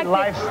the say fact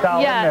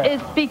lifestyle that, in there.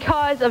 it's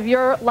because of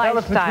your lifestyle. That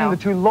was between the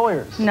two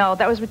lawyers. No,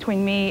 that was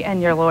between me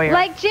and your lawyer.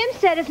 Like Jim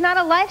said, it's not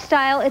a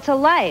lifestyle, it's a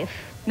life.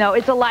 No,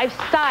 it's a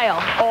lifestyle.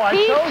 Oh,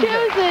 he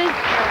chooses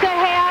to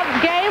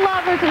have gay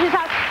lovers in his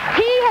house.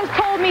 He has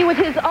told me with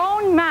his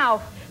own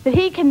mouth that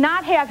he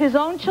cannot have his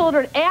own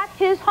children at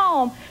his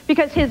home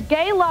because his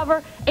gay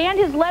lover and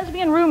his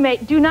lesbian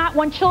roommate do not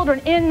want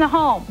children in the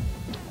home.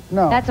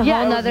 No. That's a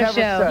whole nother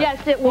show.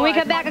 Yes, it was. When we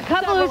come back, a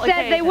couple who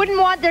said they wouldn't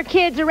want their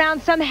kids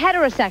around some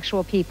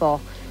heterosexual people.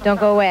 Don't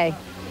go away.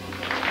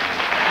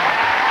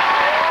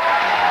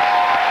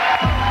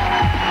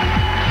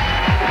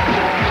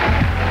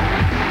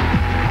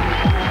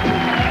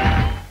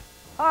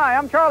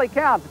 I'm Charlie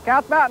Counts of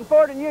Counts Mountain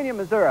Ford in Union,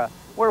 Missouri.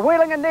 We're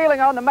wheeling and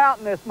dealing on the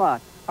mountain this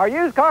month. Our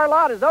used car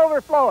lot is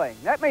overflowing.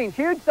 That means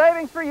huge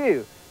savings for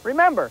you.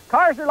 Remember,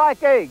 cars are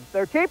like eggs.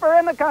 They're cheaper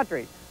in the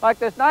country. Like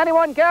this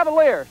 91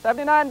 Cavalier,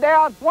 79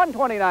 down,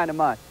 $129 a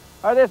month.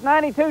 Or this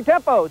 92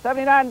 Tempo,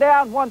 79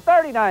 down,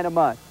 $139 a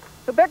month.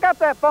 So pick up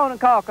that phone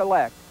and call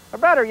collect. Or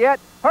better yet,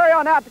 hurry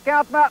on out to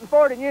Counts Mountain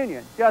Ford in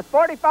Union. Just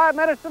 45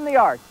 minutes from the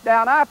Arch,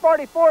 down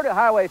I-44 to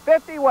Highway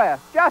 50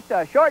 West. Just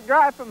a short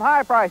drive from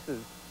high prices.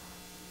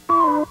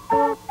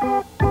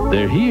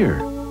 They're here,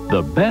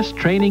 the best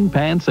training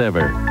pants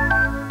ever.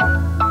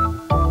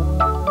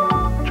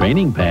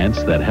 Training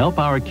pants that help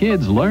our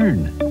kids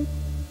learn.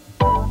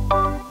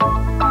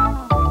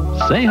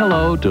 Say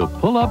hello to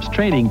Pull-Ups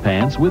training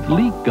pants with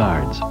leak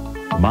guards.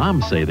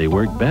 Moms say they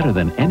work better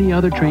than any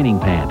other training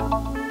pant.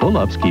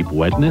 Pull-Ups keep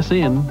wetness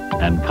in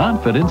and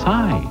confidence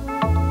high.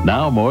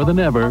 Now more than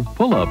ever,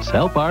 Pull-Ups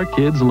help our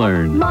kids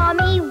learn.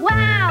 Mommy,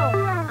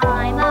 wow!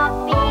 I'm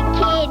a big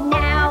kid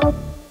now.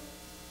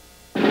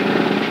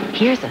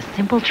 Here's a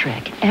simple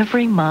trick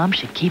every mom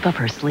should keep up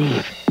her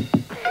sleeve.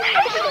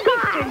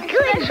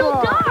 Good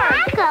boy.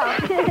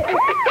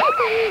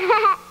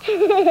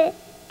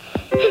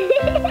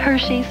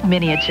 Hershey's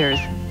Miniatures.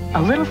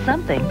 A little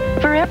something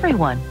for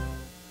everyone.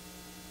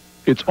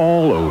 It's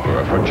all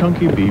over for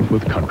chunky beef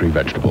with country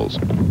vegetables.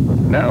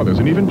 Now there's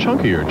an even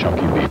chunkier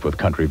chunky beef with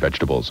country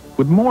vegetables,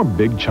 with more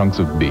big chunks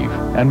of beef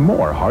and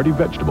more hearty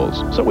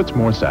vegetables, so it's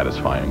more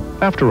satisfying.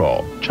 After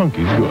all,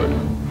 chunky's good,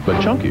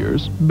 but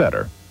chunkier's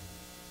better.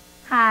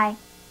 Hi,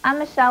 I'm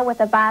Michelle with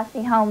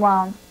Abbasi Home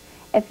Loans.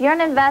 If you're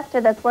an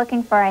investor that's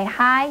looking for a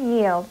high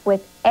yield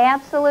with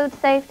absolute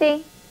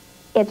safety,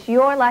 it's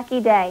your lucky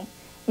day.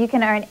 You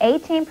can earn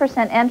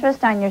 18%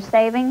 interest on your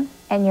savings,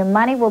 and your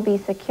money will be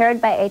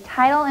secured by a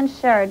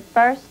title-insured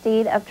first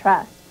deed of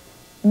trust.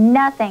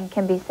 Nothing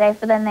can be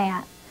safer than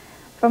that.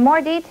 For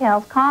more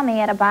details, call me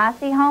at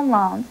Abbasi Home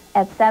Loans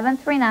at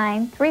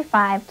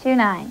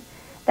 739-3529.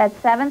 That's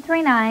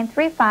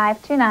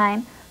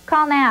 739-3529.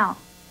 Call now.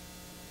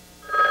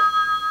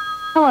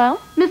 Hello?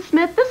 Miss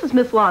Smith, this is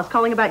Miss Laws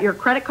calling about your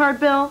credit card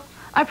bill.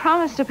 I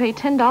promised to pay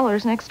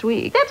 $10 next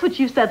week. That's what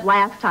you said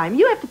last time.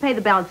 You have to pay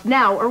the balance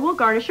now or we'll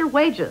garnish your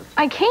wages.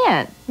 I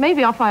can't.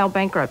 Maybe I'll file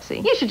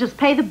bankruptcy. You should just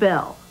pay the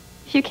bill.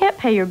 If you can't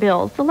pay your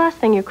bills, the last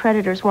thing your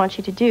creditors want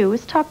you to do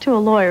is talk to a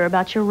lawyer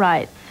about your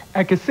rights.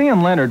 At Cassie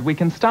and Leonard, we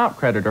can stop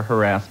creditor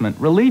harassment,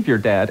 relieve your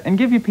debt, and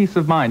give you peace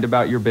of mind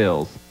about your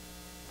bills.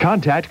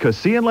 Contact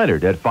Cassie and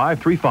Leonard at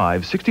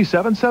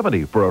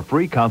 535-6770 for a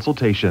free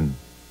consultation.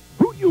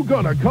 Who you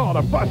gonna call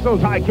to bust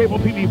those high cable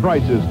TV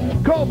prices?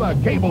 Call the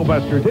Cable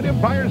Busters at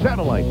Empire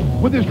Satellite.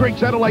 With this Drake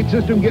satellite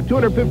system, get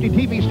 250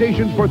 TV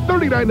stations for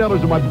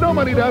 $39 a month. No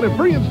money down and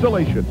free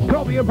installation.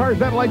 Call the Empire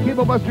Satellite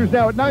Cable Busters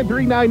now at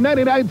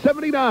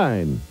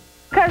 939-9979.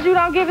 Because you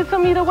don't give it to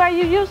me the way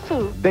you used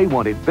to. They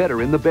want it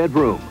better in the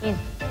bedroom. He's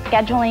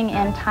scheduling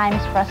in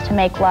times for us to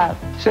make love.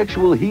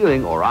 Sexual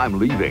healing or I'm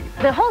leaving.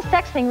 The whole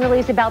sex thing really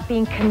is about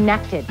being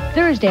connected.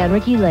 Thursday on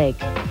Ricki Lake.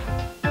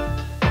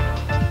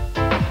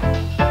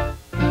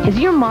 Is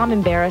your mom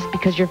embarrassed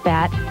because you're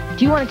fat?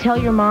 Do you want to tell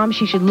your mom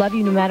she should love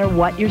you no matter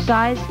what your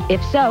size?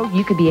 If so,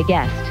 you could be a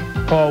guest.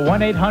 Call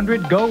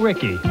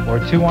 1-800-GO-RICKY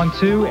or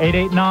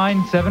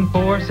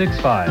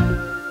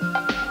 212-889-7465.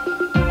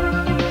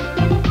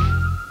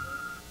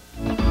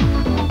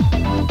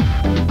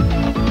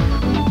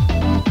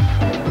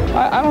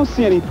 I don't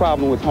see any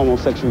problem with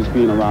homosexuals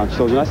being around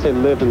children. I say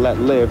live and let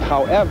live.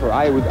 However,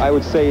 I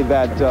would say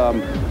that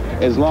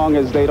as long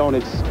as they don't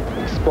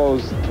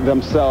expose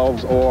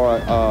themselves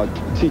or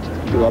teach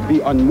or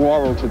be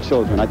unmoral to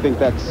children, I think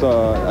that's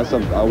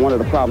one of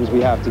the problems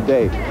we have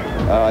today.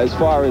 As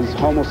far as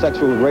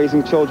homosexuals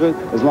raising children,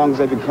 as long as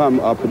they become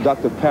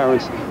productive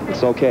parents,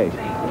 it's okay.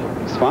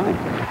 It's fine.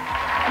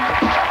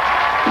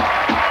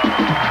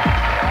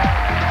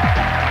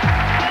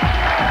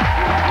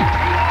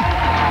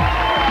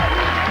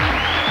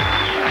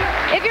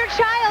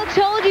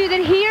 Told you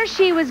that he or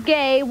she was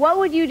gay, what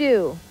would you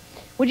do?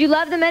 Would you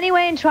love them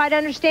anyway and try to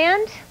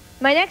understand?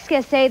 My next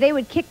guests say they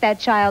would kick that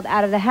child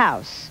out of the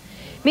house.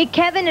 Meet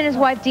Kevin and his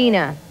wife,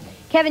 Dina.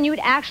 Kevin, you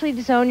would actually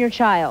disown your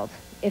child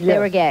if they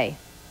were gay.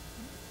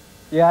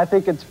 Yeah, I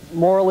think it's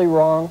morally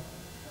wrong.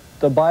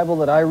 The Bible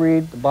that I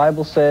read, the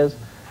Bible says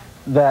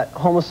that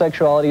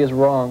homosexuality is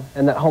wrong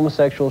and that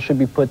homosexuals should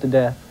be put to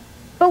death.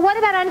 But what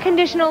about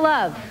unconditional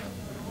love?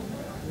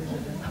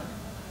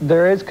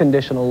 There is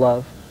conditional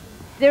love.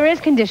 There is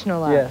conditional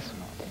love. Yes.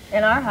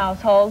 In our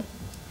household,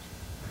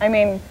 I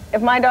mean,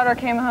 if my daughter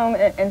came home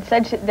and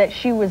said that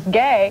she was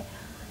gay,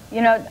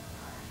 you know,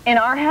 in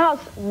our house,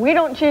 we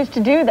don't choose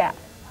to do that,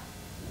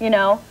 you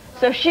know.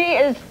 So she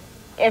is,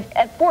 if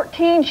at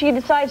 14 she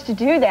decides to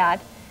do that,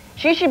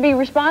 she should be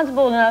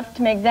responsible enough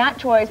to make that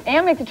choice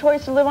and make the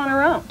choice to live on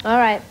her own. All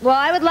right. Well,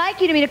 I would like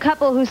you to meet a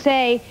couple who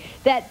say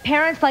that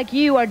parents like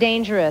you are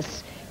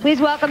dangerous. Please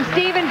welcome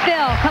Steve and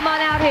Phil. Come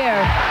on out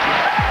here.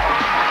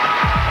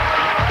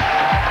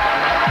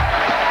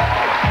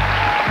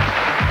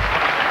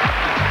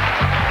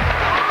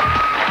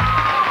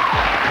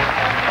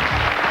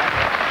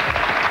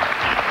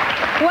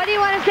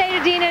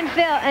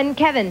 Phil and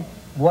Kevin.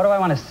 What do I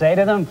want to say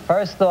to them?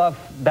 First off,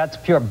 that's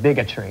pure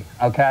bigotry,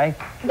 okay?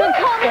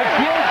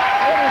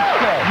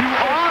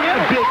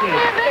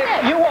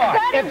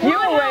 If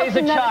you raise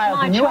a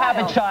child and you have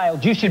a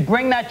child, you should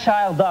bring that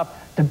child up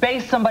to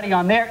base somebody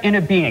on their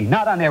inner being,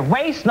 not on their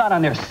race, not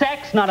on their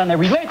sex, not on their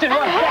religion, or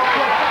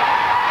sexual.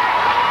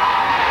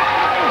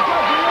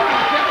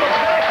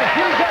 If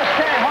you just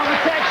say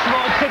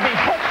homosexual, it should be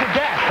put to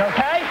death,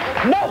 okay?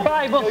 No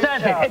Bible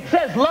says it. It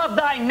says love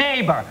thy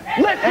neighbor.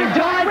 Listen to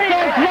God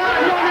says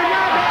love one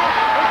another.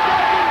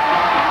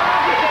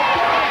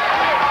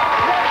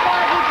 What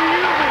Bible do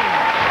you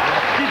read?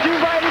 Did you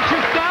write it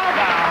yourself?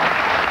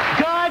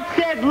 God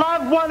said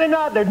love one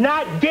another,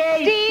 not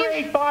gay,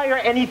 straight, bi, or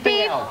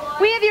anything else.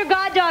 We have your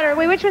goddaughter.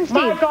 Wait, which one's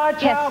Steve? My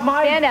godchild,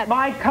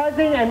 my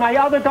cousin, and my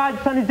other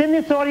godson is in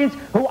this audience,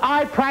 who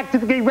I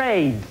practically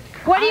raised.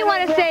 What do you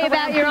want to say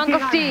about your Uncle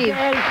Steve?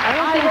 I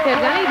don't think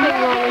there's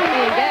anything wrong with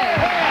being gay.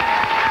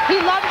 He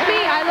loves me.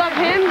 I love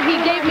him. He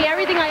gave me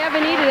everything I ever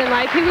needed in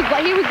life. He was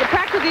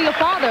practically a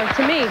father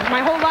to me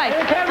my whole life.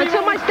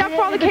 Until my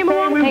stepfather came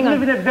along. We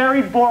live in a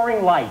very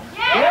boring life.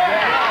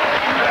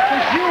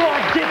 Because you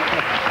are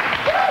different.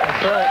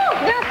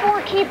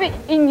 Therefore, keep it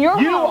in your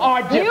home. You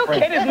are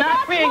different. It is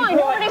not being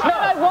brought.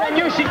 No, then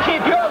you should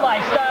keep your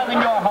lifestyle in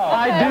your home.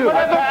 I do.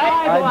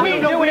 We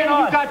do it in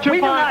ours. We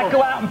do not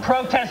go out and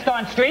protest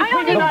on streets.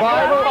 We do not go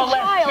out and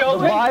molest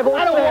children. I don't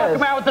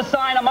walk around with a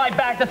sign on my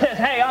back that says,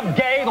 hey, I'm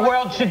gay, the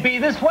world should be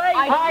this way.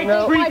 Hang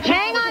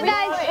on,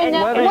 guys.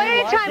 One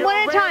at a time, one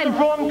at a time.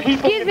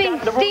 Excuse me,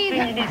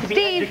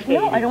 Steve.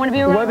 No, I don't want to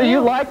be around Whether you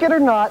like it or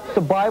not,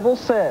 the Bible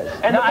says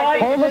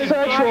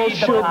homosexuals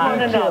should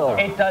be killed.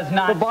 It does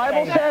not. The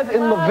Bible says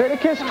in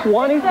Leviticus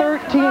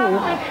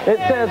 20:13, it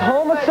says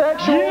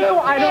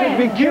homosexuals should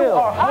be killed.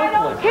 I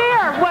don't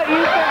care what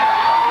you say.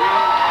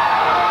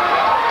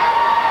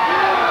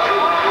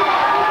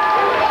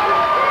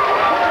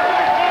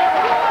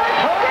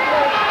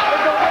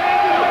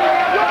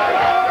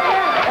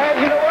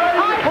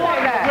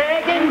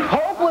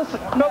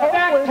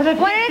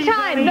 One at a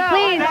time,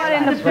 please. Not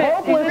in the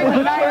Hopeless is a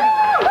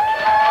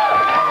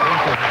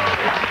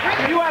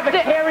You have a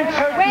caring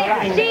church. Wait,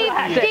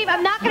 Steve,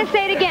 I'm not going to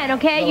say it again,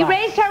 okay? You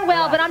raised her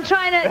well, but I'm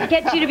trying to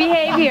get you to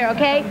behave here,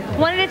 okay?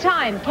 One at a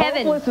time.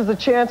 Kevin. Hopeless is a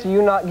chance of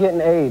you not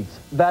getting AIDS.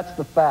 That's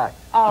the fact.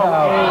 AIDS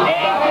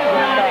is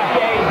not a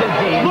gay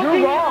disease.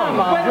 You're wrong.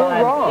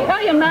 You're wrong.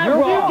 I am not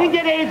wrong. You can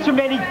get AIDS from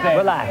anything.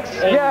 Relax.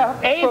 Yeah,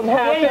 AIDS from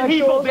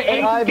homosexuals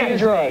and IV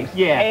drugs.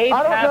 Yeah. AIDS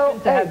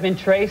happens to have been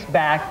traced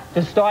back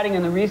to starting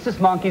in the rhesus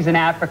monkeys in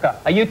Africa.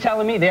 Are you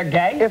telling me they're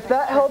gay? If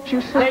that helps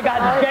you sleep, they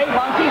got gay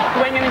monkeys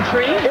swinging in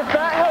trees. If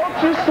that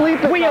helps you sleep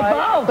at night, we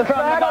evolved from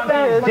the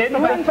monkeys,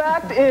 didn't we? The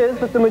fact is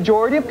that the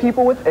majority of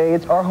people with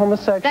AIDS are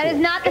homosexual. That is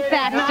not the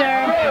fact,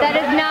 sir. That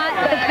is not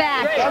the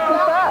fact. That's the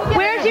fact.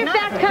 Where's your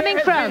fact coming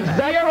from?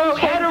 Zero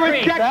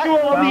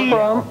heterosexual media.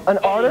 From an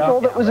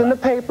article that was in the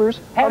papers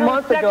a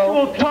month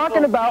ago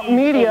talking about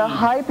media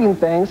hyping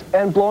things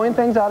and blowing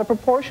things out of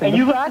proportion.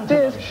 And the fact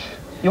is,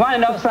 you want to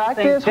know the fact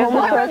something? is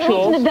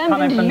homosexuals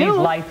coming from these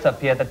lights up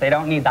here that they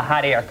don't need the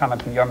hot air coming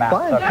from your mouth,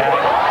 okay?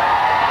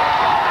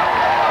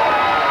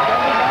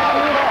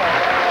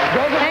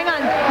 Hang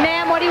on,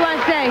 ma'am, what do you want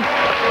to say?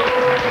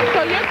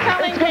 So you're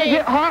telling it's going to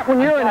get hot when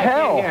you're in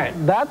hell.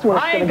 That's when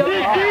it's going to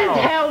get hot. This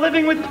is hell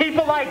living with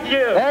people like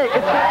you. Hey,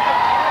 it's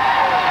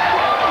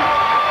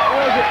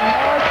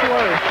much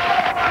worse.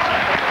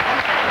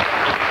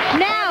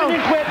 Now,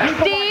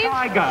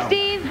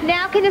 Steve,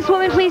 now can this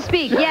woman please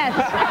speak? Yes.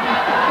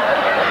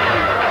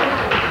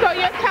 So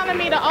you're telling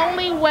me the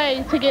only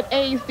way to get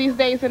AIDS these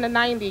days in the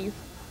 90s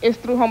is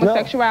through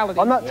homosexuality?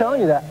 No, I'm not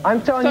telling you that.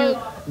 I'm telling you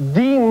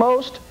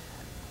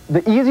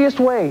the easiest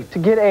way to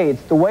get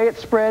AIDS, the way it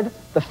spread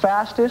the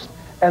fastest,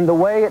 and the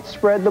way it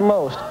spread the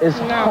most is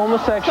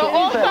homosexual So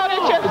also that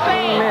you're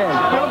saying...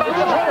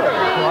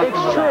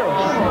 It's true.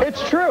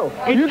 It's true.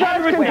 You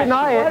guys can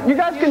deny it. You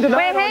guys can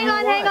deny it. Wait, hang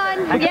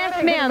on.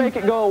 Yes, ma'am. Make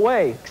it go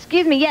away.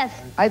 Excuse me, yes.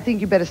 I think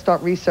you better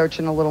start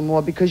researching a little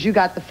more because you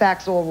got the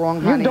facts all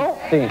wrong, honey. You don't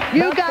think.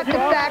 You got the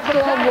facts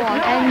all wrong.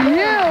 And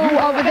you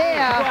over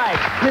there,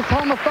 this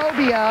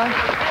homophobia,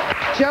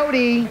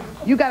 Jody,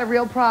 you got a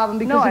real problem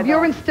because if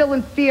you're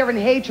instilling fear and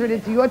hatred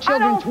into your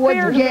children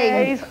towards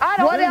gays,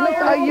 what else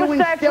are you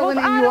instilling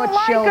in your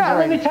children?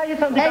 Let me tell you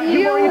something. And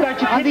you, on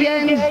the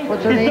end,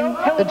 what's her name?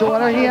 The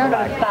daughter here?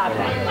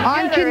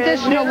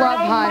 Unconditional love,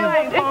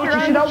 honey.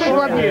 You should always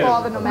love your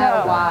father no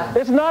matter what.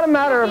 It's not a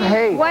matter of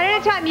hate. One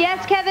at a time.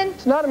 Yes, Kevin?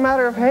 It's not a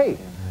matter of hate.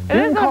 You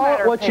can call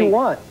it what you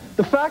want.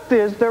 The fact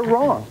is, they're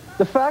wrong.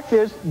 The fact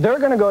is, they're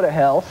going to go to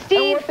hell,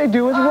 Steve, and what they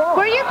do is wrong.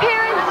 Were your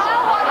parents...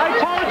 I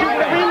told you to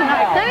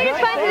Let me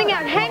just find something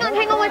out. Hang on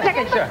 1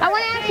 second. I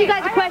want to ask you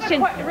guys a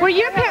question. Were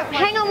your parents...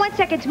 Hang on 1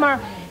 second, tomorrow.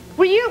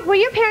 Were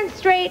your parents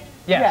straight?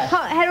 Yes.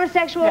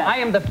 Heterosexual? Yeah, I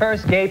am the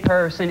first gay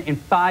person in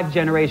 5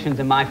 generations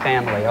in my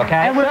family,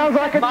 okay? And sounds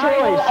like a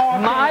choice.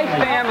 My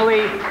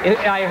family,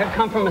 I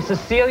come from a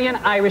Sicilian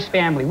Irish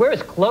family. We're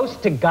as close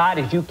to God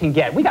as you can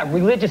get. We got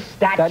religious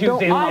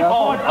statues in my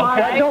home,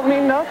 okay? That don't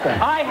mean nothing.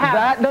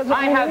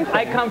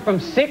 I come from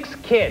 6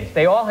 kids.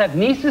 They all have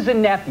nieces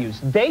and nephews.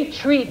 They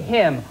treat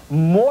him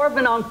more of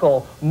an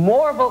uncle,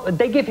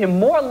 they give him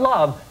more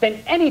love than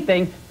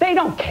anything. They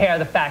don't care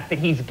the fact that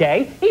he's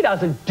gay. He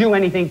doesn't do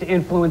anything to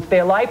influence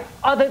their life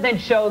other than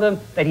show them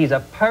that he's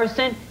a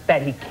person,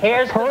 that he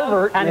cares for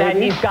them, and that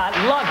he's got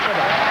love for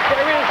them.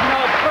 There is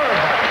no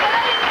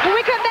pervert. When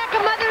we come back, a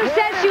mother who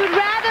says she would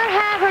rather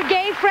have her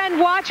gay friend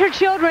watch her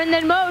children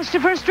than most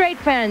of her straight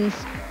friends.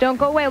 Don't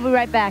go away. We'll be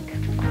right back.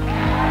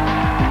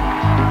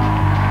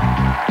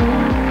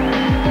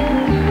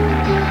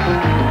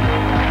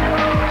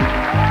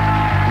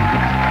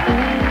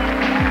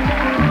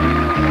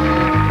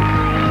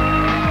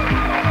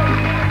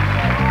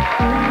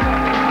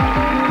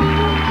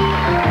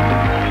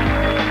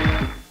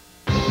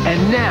 And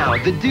now,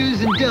 the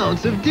do's and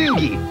don'ts of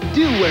Doogie.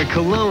 Do wear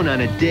cologne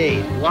on a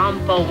date.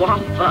 Wampa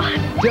wampa.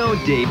 Don't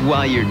date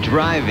while you're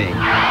driving.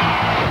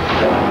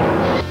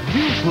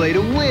 Do play to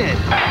win.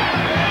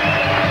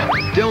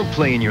 Don't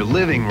play in your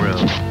living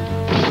room.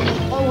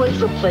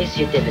 Always replace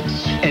your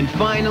divots. And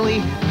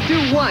finally,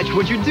 do watch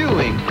what you're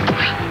doing.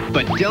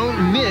 But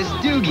don't miss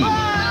Doogie.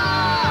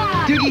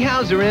 Doogie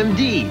Howser,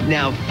 MD,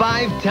 now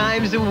 5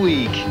 times a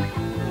week.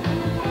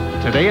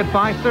 Today at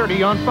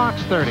 5:30 on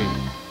Fox 30.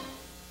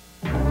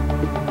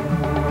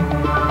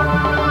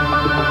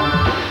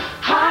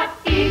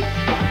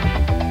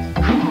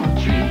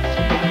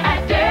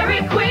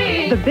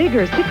 The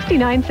bigger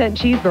 69-cent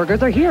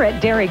cheeseburgers are here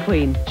at Dairy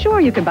Queen. Sure,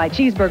 you can buy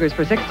cheeseburgers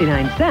for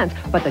 69 cents,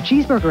 but the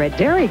cheeseburger at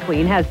Dairy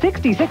Queen has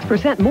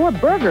 66% more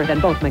burger than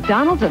both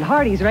McDonald's and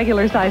Hardee's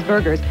regular-sized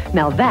burgers.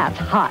 Now that's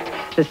hot.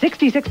 The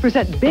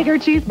 66% bigger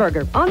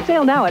cheeseburger, on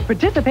sale now at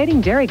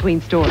participating Dairy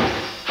Queen stores.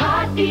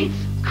 Hot eats,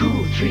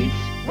 cool treats,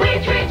 we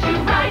treat you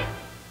right.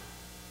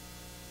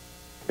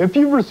 If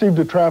you've received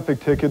a traffic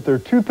ticket, there are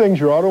 2 things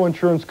your auto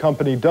insurance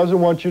company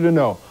doesn't want you to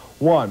know.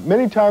 1,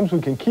 many times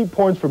we can keep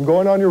points from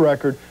going on your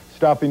record,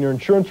 stopping your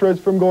insurance rates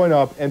from going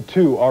up, and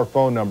 2, our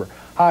phone number.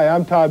 Hi,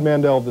 I'm Todd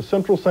Mandel of the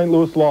Central St.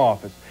 Louis Law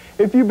Office.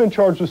 If you've been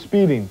charged with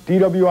speeding,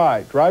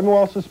 DWI, driving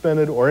while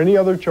suspended, or any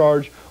other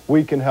charge,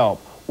 we can help.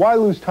 Why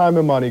lose time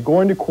and money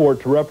going to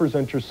court to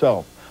represent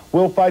yourself?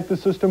 We'll fight the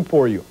system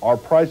for you. Our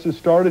prices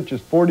start at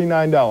just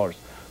 $49.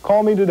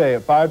 Call me today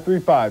at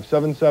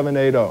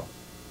 535-7780.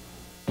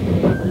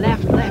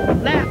 Left,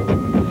 left, left.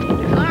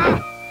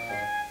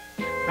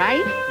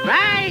 Right,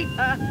 right,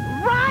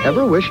 right.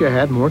 Ever wish you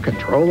had more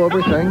control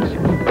over things?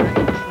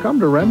 Come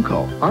to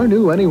Remco. Our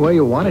new Any Way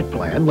You Want It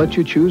plan lets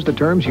you choose the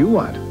terms you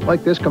want,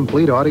 like this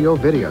complete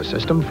audio-video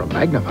system from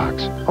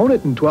Magnavox. Own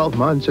it in 12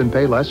 months and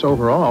pay less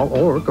overall,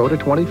 or go to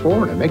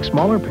 24 and make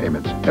smaller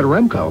payments. At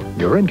Remco,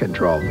 you're in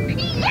control.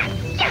 Yes,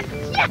 yes,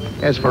 yes.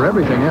 As for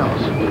everything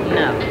else,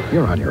 No.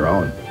 you're on your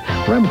own.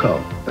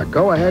 Remco, the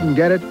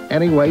go-ahead-and-get-it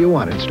any way you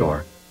want it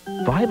store.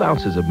 5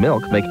 ounces of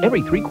milk make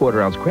every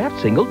 3/4 ounce Kraft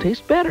single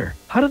taste better.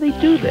 How do they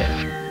do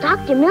that?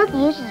 Dr. Milk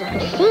uses a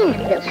machine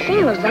to fill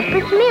singles up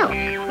with milk.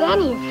 Then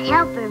his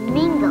helper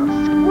Mingo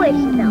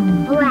squishes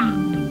them flat.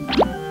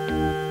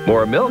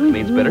 More milk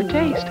means better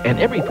taste, and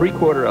every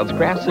 3/4 ounce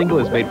Kraft single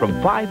is made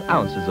from 5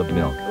 ounces of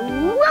milk.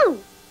 Woo!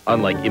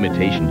 Unlike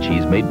imitation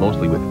cheese made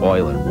mostly with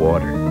oil and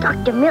water.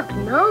 Dr. Milk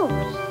knows.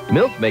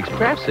 Milk makes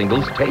Kraft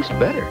singles taste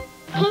better.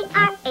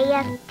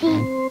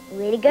 K-R-A-F-T.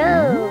 Way to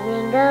go,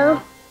 Mingo.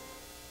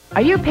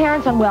 Are your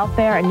parents on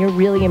welfare and you're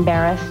really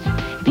embarrassed?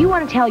 If you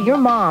want to tell your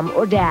mom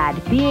or dad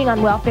being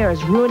on welfare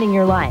is ruining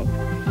your life,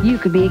 you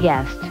could be a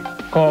guest.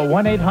 Call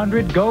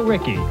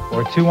 1-800-GO-RICKY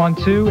or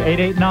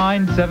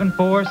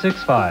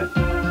 212-889-7465.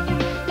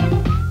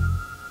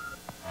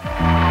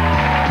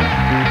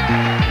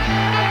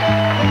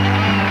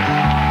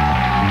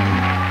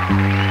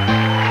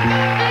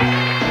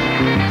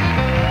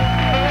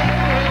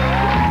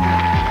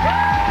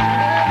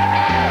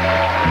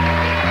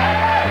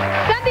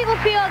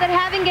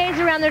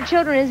 Their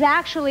children is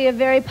actually a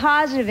very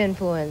positive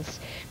influence.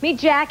 Meet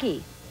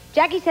Jackie.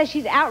 Jackie says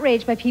she's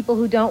outraged by people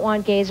who don't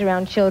want gays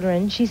around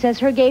children. She says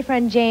her gay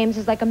friend James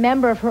is like a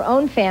member of her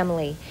own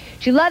family.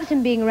 She loves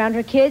him being around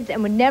her kids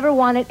and would never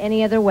want it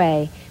any other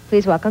way.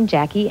 Please welcome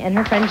Jackie and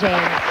her friend James.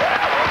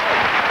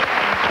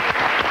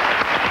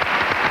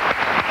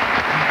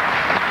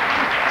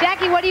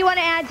 Jackie, what do you want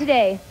to add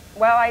today?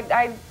 Well,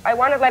 I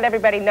want to let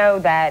everybody know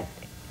that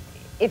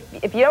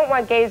if you don't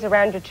want gays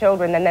around your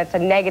children, then that's a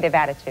negative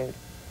attitude.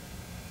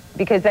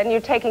 Because then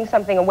you're taking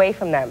something away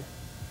from them.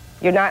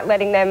 You're not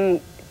letting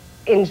them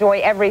enjoy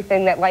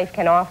everything that life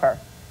can offer.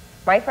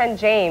 My friend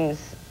James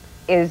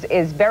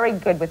is very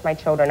good with my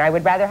children. I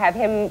would rather have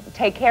him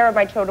take care of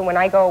my children when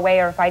I go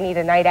away or if I need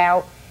a night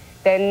out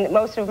than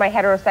most of my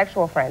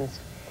heterosexual friends.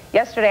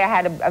 Yesterday I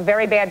had a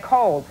very bad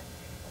cold.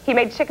 He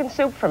made chicken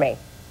soup for me.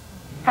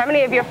 How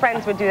many of your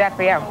friends would do that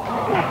for you?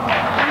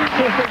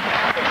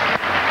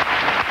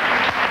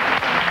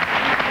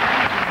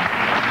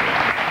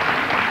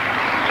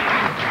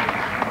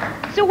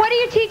 So what do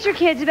you teach your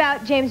kids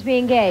about James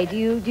being gay? Do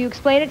you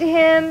explain it to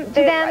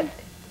them?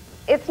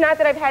 It's not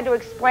that I've had to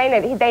explain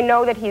it. They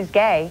know that he's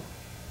gay.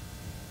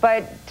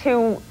 But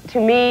to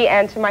me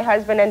and to my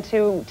husband and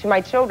to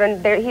my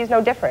children, he's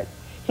no different.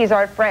 He's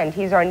our friend.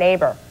 He's our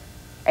neighbor.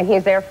 And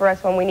he's there for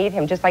us when we need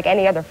him, just like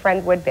any other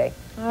friend would be.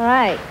 All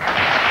right.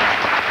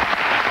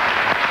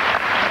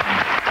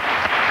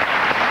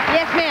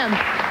 Yes, ma'am.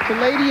 The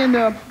lady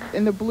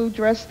in the blue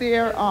dress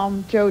there,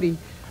 Jody,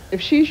 if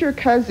she's your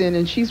cousin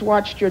and she's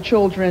watched your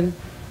children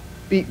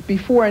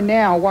before and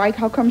now,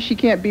 how come she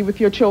can't be with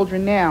your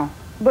children now?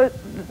 But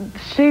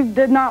she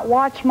did not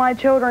watch my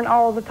children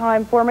all the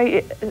time for me.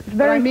 It's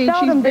very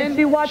seldom did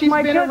she watch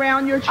my kids. She's been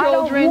around your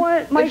children. I don't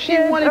want my if she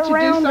wanted to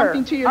do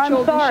something to your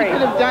children, she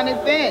could have done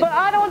it then. But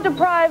I don't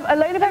deprive a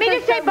lady. Let me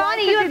just say,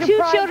 Bonnie, you have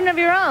 2 children of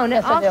your own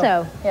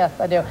also. Yes,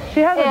 I do.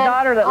 She has a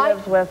daughter that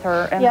lives with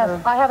her. And yes,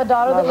 I have a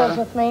daughter that lives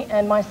with me,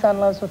 and my son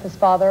lives with his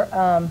father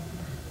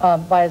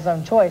by his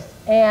own choice.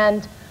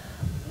 And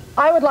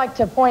I would like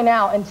to point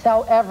out and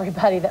tell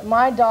everybody that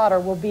my daughter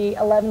will be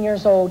 11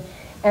 years old,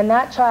 and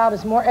that child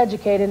is more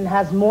educated and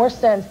has more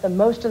sense than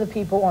most of the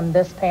people on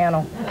this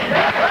panel.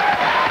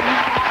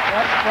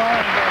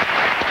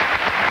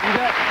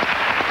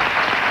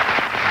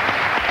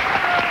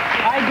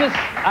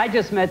 I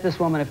just met this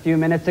woman a few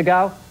minutes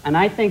ago, and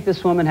I think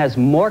this woman has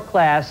more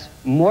class,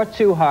 more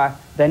to her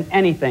than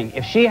anything.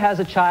 If she has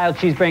a child,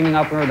 she's bringing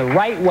up her the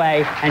right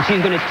way, and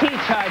she's going to teach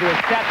her to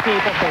accept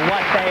people for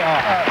what they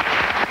are.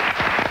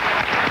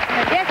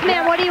 Yes,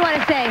 ma'am, what do you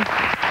want to say?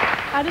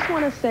 I just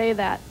want to say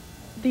that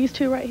these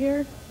two right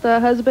here, the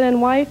husband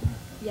and wife,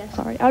 yes.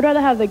 Sorry, I would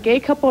rather have the gay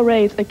couple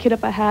raise a kid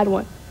if I had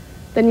one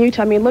than you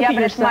tell me, look at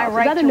yourself.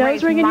 Is that a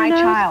nose ring in your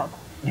nose?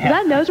 Is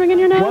that a nose ring in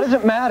your nose? What does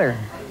it matter?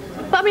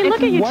 But I mean,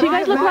 look at you two. You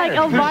guys look like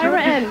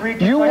Elvira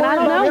and you I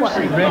don't know what.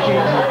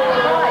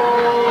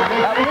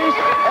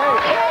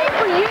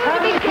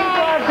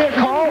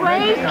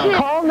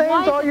 Call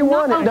names all you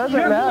want. It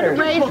doesn't matter.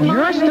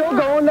 You're still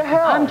going to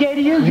hell. I'm gay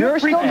to you. You're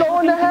still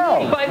going to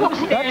hell. By whose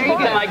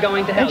standards am I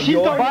going to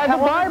hell? By the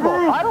Bible.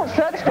 I don't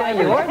set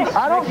standards.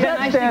 I don't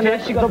set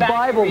standards. The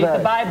Bible does.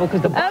 The Bible,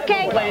 because the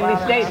Bible plainly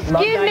states.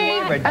 Excuse me.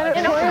 And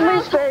it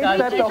plainly states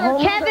that the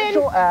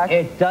homosexual act.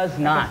 It does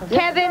not.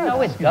 Kevin.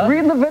 No, it doesn't.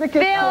 Read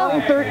Leviticus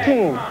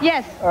 20:13.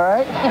 Yes. All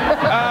right.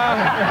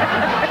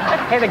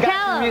 Hey, the guy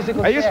from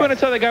musical. I just want to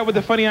tell the guy with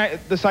the funny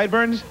the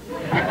sideburns.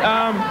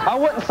 I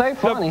wouldn't say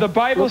funny. The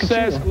Bible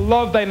says,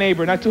 love thy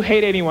neighbor, not to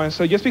hate anyone.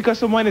 So just because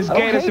someone is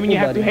gay doesn't mean you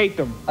have to hate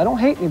them. I don't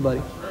hate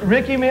anybody.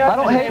 Ricky, may I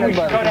don't hate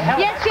anybody.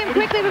 Yes, Jim,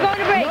 quickly, we're going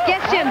to break.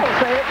 Yes, Jim.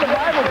 Say it, the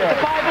Bible does.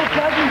 The Bible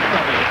doesn't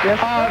say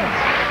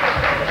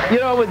it. You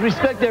know, with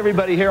respect to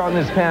everybody here on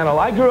this panel,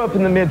 I grew up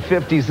in the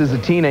mid-50s as a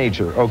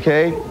teenager,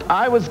 okay?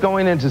 I was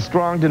going into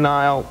strong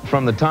denial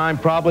from the time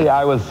probably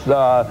I was...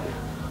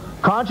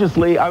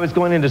 consciously, I was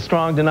going into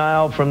strong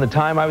denial from the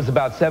time I was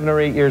about 7 or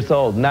 8 years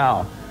old.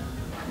 Now,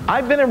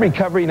 I've been a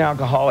recovering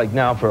alcoholic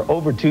now for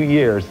over 2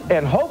 years,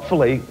 and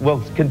hopefully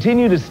will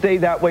continue to stay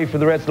that way for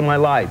the rest of my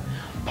life.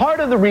 Part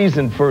of the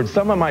reason for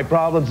some of my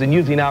problems in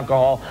using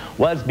alcohol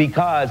was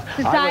because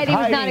society I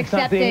was was not hiding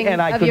accepting something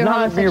and I of could your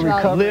not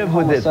live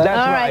with it. That's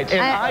right. Right.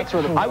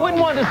 And I wouldn't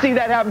want to see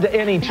that happen to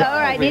any child. All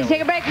right, need to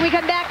take a break. When we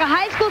come back, a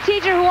high school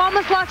teacher who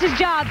almost lost his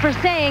job for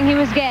saying he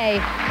was gay.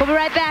 We'll be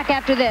right back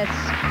after this.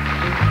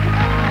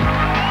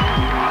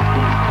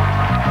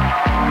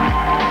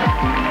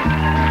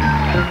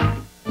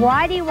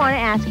 Why do you want to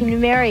ask him to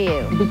marry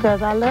you?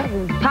 Because I love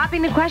him.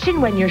 Popping the question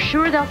when you're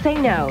sure they'll say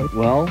no.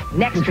 Well.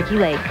 Next, Ricki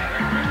Lake.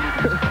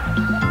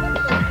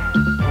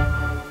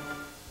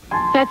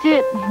 That's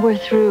it. We're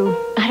through.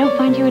 I don't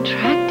find you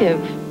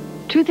attractive.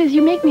 Truth is,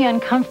 you make me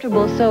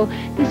uncomfortable, so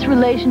this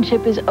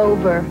relationship is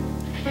over.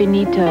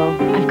 Finito.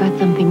 I've got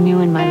something new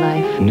in my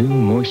life. New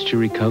moisture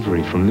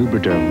recovery from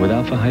Lubriderm with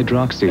alpha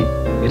hydroxy.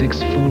 It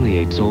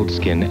exfoliates old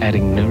skin,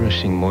 adding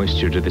nourishing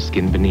moisture to the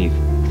skin beneath.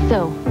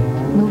 So,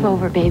 move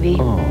over, baby.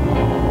 Oh.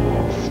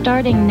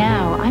 Starting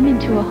now, I'm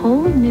into a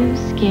whole new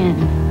skin.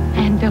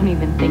 And don't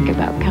even think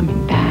about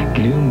coming back.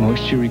 New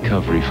moisture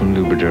recovery from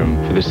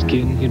Lubriderm for the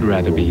skin you'd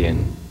rather be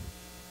in.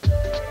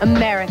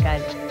 America,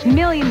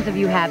 millions of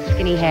you have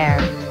skinny hair.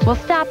 Well,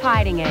 stop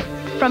hiding it.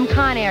 From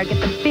Conair, get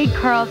the big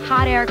curls,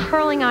 hot air,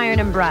 curling iron,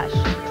 and brush.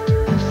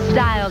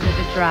 Styles as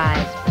it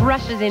dries,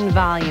 brushes in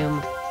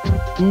volume.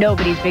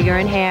 Nobody's bigger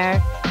in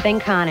hair than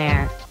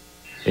Conair.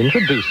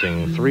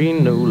 Introducing 3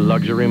 new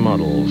luxury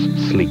models.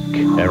 Sleek,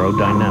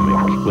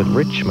 aerodynamic, with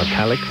rich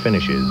metallic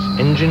finishes.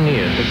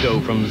 Engineered to go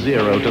from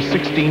 0 to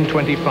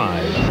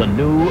 1625. The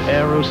new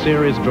Aero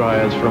Series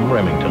dryers from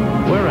Remington.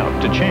 We're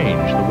out to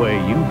change the way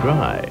you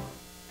dry.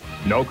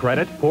 No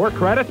credit? Poor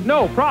credit?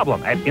 No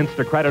problem. At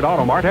Instacredit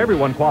Automart,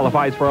 everyone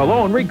qualifies for a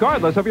loan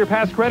regardless of your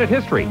past credit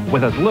history.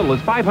 With as little as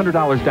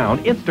 $500 down,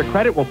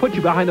 Instacredit will put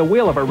you behind the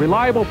wheel of a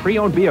reliable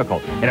pre-owned vehicle.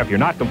 And if you're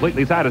not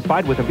completely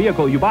satisfied with the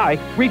vehicle you buy,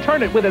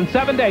 return it within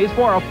 7 days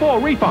for a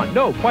full refund.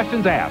 No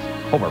questions asked.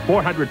 Over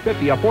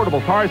 450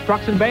 affordable cars,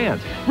 trucks, and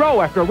vans.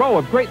 Row after row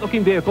of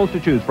great-looking vehicles to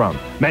choose from.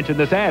 Mention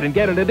this ad and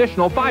get an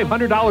additional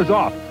 $500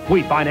 off.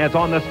 We finance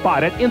on the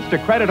spot at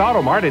Instacredit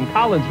Automart in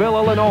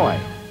Collinsville, Illinois.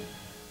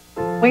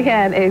 We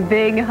had a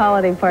big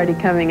holiday party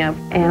coming up,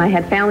 and I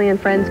had family and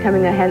friends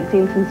coming I hadn't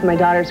seen since my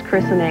daughter's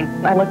christening.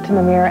 I looked in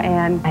the mirror,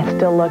 and I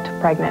still looked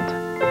pregnant.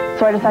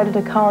 So I decided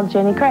to call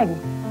Jenny Craig.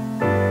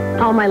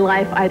 All my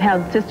life, I'd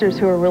had sisters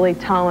who were really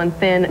tall and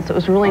thin, so it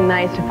was really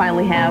nice to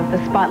finally have the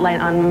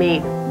spotlight on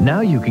me. Now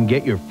you can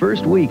get your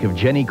first week of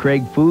Jenny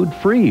Craig food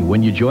free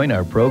when you join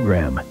our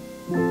program.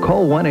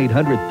 Call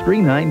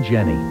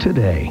 1-800-39-JENNY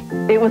today.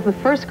 It was the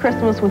first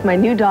Christmas with my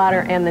new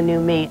daughter and the new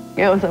me.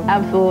 It was an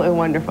absolutely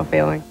wonderful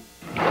feeling.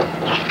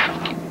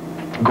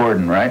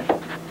 Gordon, right?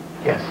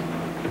 Yes.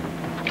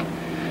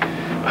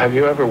 Have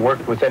you ever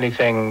worked with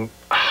anything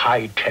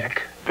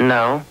high-tech?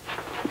 No.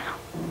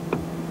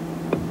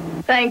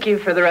 Thank you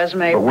for the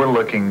resume. But we're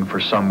looking for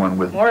someone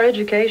with more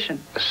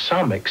education.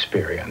 Some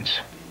experience.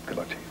 Good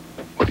luck to you.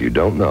 What you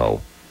don't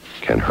know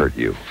can hurt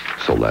you.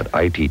 So let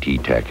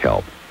ITT Tech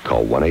help.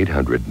 Call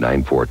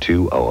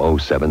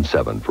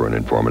 1-800-942-0077 for an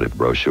informative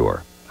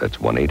brochure. That's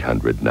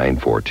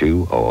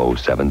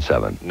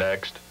 1-800-942-0077.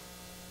 Next.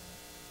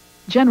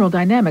 General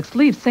Dynamics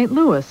leaves St.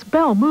 Louis.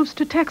 Bell moves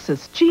to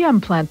Texas.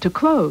 GM plant to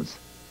close.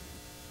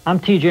 I'm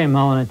TJ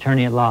Mullen,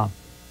 attorney at law.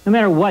 No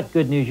matter what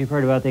good news you've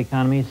heard about the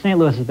economy, St.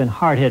 Louis has been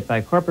hard hit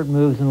by corporate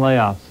moves and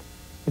layoffs.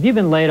 If you've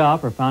been laid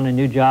off or found a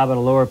new job at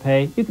a lower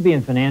pay, you could be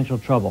in financial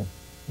trouble.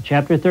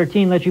 Chapter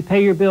 13 lets you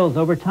pay your bills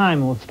over time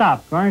and will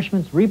stop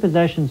garnishments,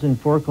 repossessions, and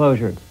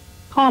foreclosures.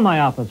 Call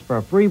my office for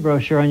a free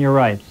brochure on your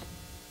rights.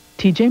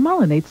 TJ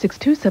Mullen,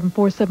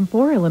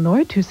 862-7474,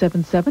 Illinois,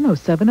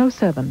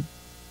 277-0707.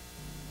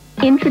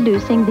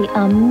 Introducing the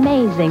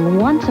amazing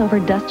once-over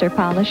duster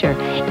polisher.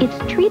 It's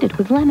treated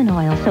with lemon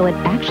oil so it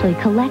actually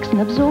collects and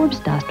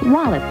absorbs dust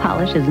while it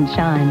polishes and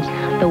shines.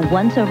 The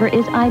once-over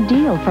is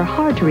ideal for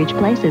hard-to-reach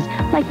places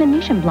like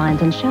Venetian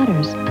blinds and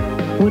shutters,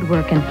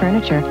 woodwork and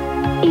furniture,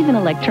 even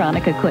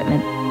electronic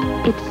equipment.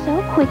 It's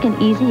so quick and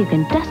easy you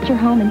can dust your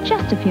home in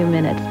just a few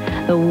minutes.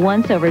 The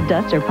once-over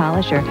duster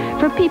polisher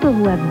for people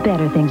who have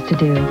better things to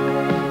do.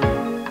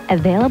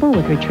 Available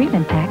with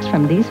retreatment packs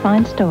from these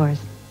fine stores.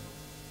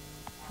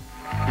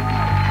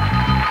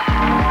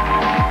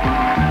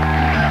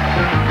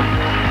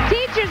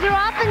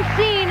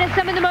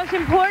 Some of the most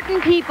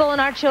important people in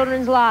our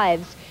children's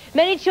lives.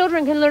 Many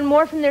children can learn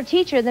more from their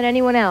teacher than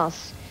anyone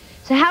else.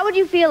 So how would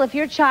you feel if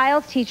your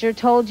child's teacher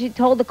told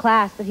the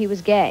class that he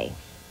was gay?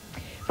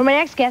 For my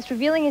next guest,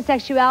 revealing his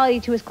sexuality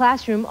to his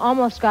classroom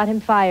almost got him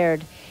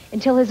fired,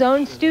 until his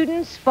own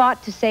students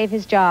fought to save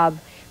his job.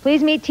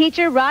 Please meet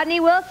teacher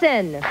Rodney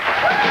Wilson.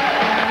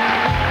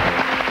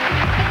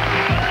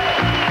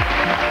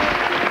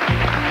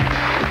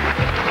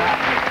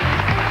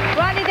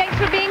 Rodney, thanks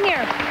for being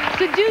here.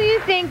 So do you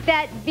think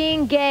that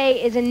being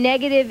gay is a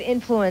negative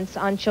influence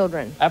on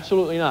children?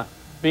 Absolutely not.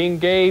 Being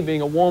gay,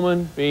 being a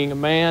woman, being a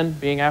man,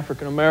 being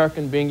African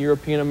American, being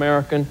European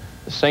American,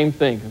 the same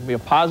thing. It can be a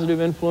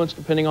positive influence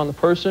depending on the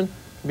person,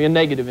 it can be a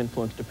negative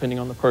influence depending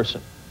on the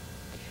person.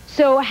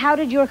 So how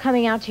did your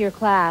coming out to your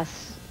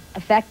class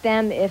affect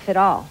them, if at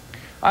all?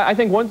 I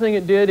think one thing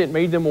it did, it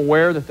made them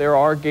aware that there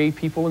are gay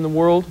people in the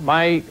world.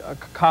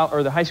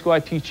 The high school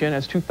I teach in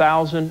has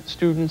 2,000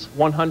 students,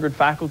 100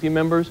 faculty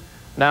members.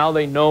 Now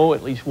they know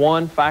at least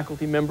one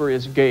faculty member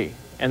is gay,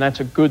 and that's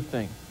a good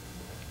thing.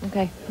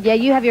 Okay. Yeah,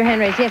 you have your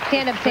hand raised. Yes,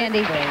 stand up, Sandy.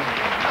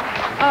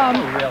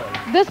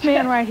 This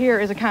man right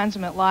here is a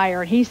consummate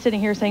liar, and he's sitting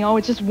here saying, oh,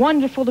 it's just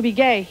wonderful to be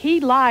gay.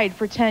 He lied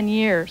for 10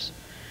 years.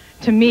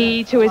 To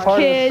me, to his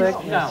kids.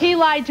 He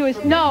lied to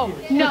his... No.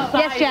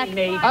 Yes, Jack.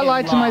 I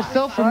lied to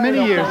myself for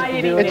many years.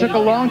 It took a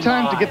long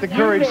time to get the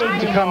courage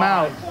to come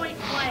out.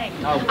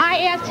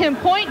 I asked him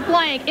point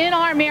blank in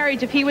our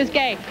marriage if he was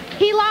gay.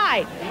 He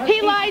lied.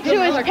 He lied to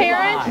his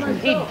parents.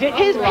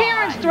 His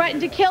parents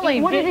threatened to kill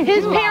him.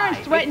 His parents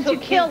threatened to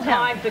kill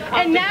him.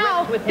 And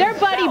now they're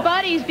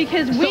buddies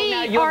because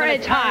we are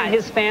at odds.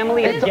 His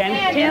family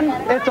against him?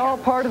 It's all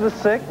part of the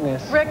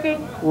sickness. Ricki?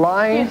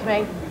 Lying.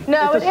 Excuse me.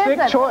 No, it's a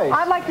sick choice.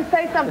 I'd like to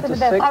say something to It's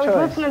this. a sick I was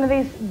choice. listening to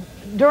these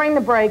during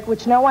the break,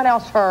 which no one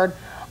else heard.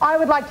 I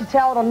would like to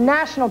tell it on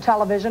national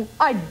television,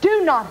 I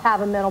do not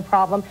have a mental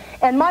problem,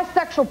 and my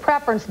sexual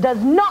preference does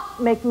not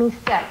make me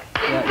sick.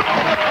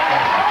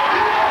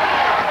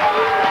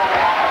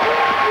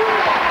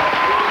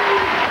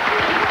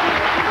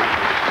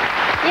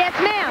 Yes,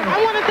 ma'am.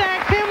 I wanted to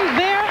ask him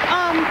there,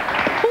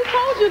 who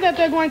told you that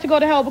they're going to go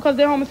to hell because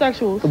they're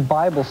homosexuals? The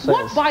Bible says.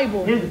 What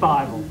Bible? His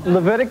Bible.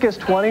 Leviticus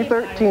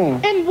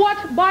 20:13. In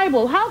what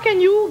Bible? How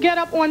can you get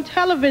up on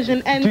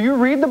television and... Do you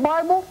read the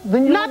Bible?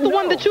 Then you Not the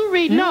one that you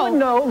read, no. You would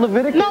know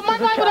Leviticus. No, my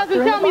Bible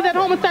doesn't tell me that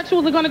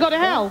homosexuals are going to go to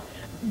hell.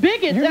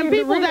 Bigots and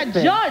people that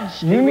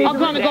judge are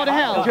going to go to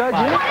hell. I don't judge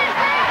anybody.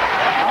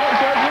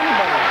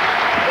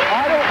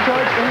 I don't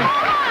judge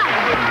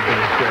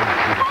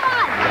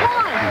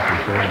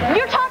anybody.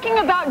 You're talking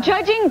about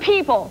judging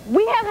people.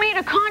 We have made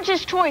a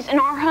conscious choice in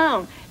our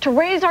home to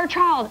raise our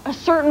child a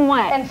certain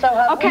way. And so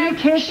okay, you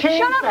can't change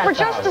shut up that, for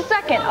just a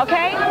second,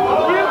 okay? You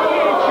can't change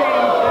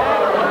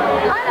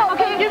that. I know,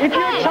 okay, If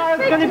your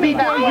child's going to be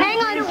doing hang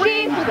on,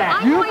 Steve.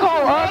 You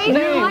call us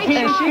names,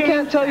 and she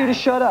can't tell you to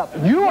shut up.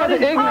 You are the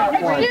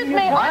ignorant one. Excuse me.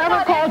 I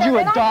haven't called you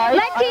a dyke.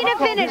 Let Tina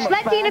finish.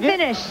 Let Tina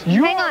finish.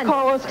 You Hang on.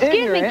 call us Excuse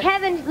me, ignorant.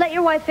 Kevin. Let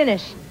your wife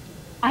finish.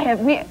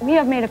 We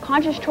have made a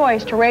conscious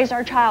choice to raise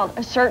our child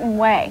a certain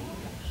way,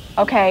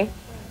 okay?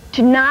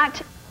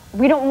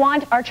 We don't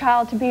want our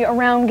child to be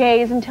around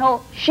gays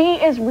until she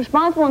is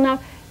responsible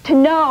enough to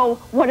know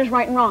what is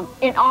right and wrong.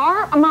 In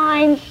our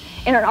minds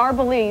and in our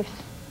beliefs,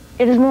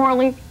 it is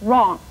morally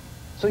wrong.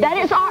 So you that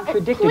just is our,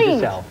 contradicted please,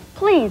 yourself.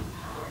 Please,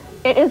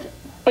 it is.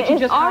 But you it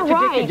is just our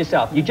contradicted right.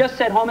 yourself. You just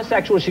said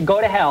homosexuals should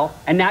go to hell,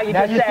 and now you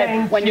just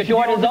said when your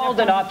daughter's old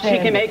enough, she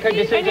can make her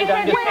decision to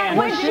understand.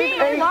 When she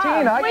is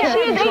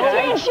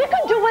 18, she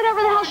can do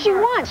whatever the hell she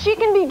wants. She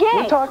can be gay.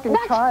 We're talking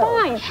That's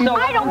child. fine. So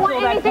I don't want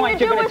until that anything point,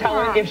 to you're do going to with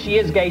tell her her. if she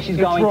is gay, she's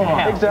going to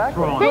hell.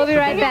 Exactly. We'll be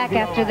right back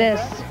after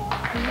this.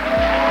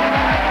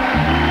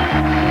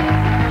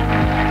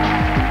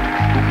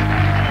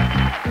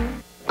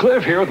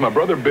 Cliff here with my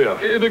brother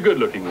Biff, the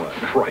good-looking one.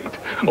 Right.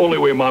 Only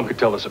way Mom could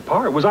tell us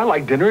apart was I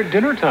like dinner at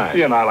dinner time.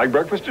 Yeah, and I like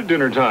breakfast at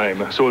dinner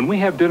time. So when we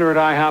have dinner at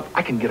IHOP,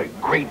 I can get a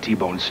great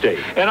T-bone steak.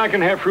 And I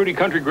can have fruity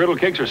country griddle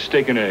cakes or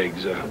steak and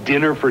eggs.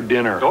 Dinner for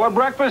dinner. Or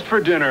breakfast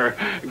for dinner.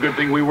 Good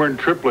thing we weren't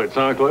triplets,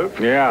 huh, Cliff?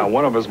 Yeah,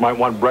 one of us might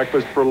want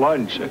breakfast for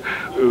lunch.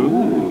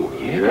 Ooh,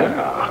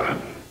 yeah.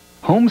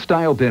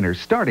 Home-style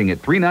dinners starting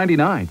at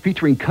 $3.99,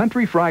 featuring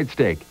country fried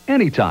steak.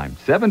 Anytime,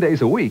 7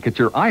 days a week at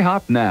your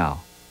IHOP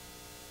now.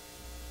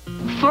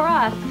 For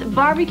us,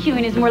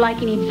 barbecuing is more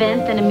like an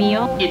event than a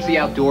meal. It's the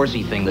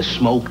outdoorsy thing, the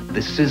smoke,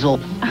 the sizzle.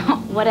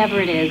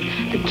 Whatever it is,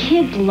 the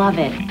kids love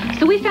it.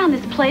 So we found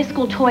this play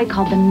school toy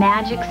called the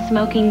Magic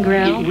Smoking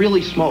Grill. It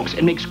really smokes.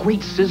 It makes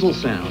great sizzle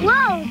sounds.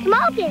 Whoa,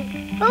 smoking!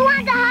 Who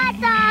wants a hot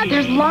dog?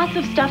 There's lots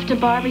of stuff to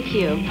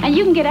barbecue. And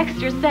you can get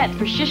extra sets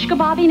for shish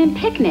kebabbing and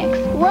picnics.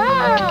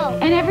 Whoa!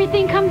 And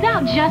everything comes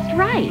out just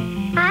right.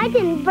 I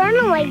didn't burn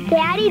them like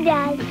Daddy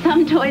does.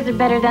 Some toys are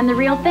better than the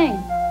real thing.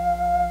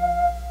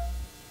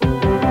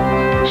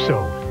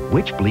 So,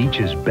 which bleach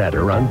is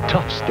better on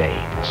tough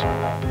stains?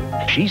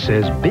 She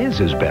says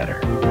Biz is better.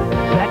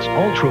 That's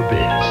Ultra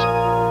Biz.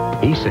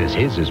 He says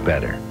his is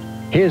better.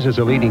 His is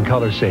a leading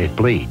color-safe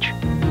bleach.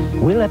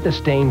 We let the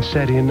stain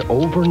set in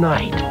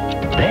overnight.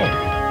 Then,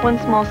 1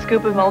 small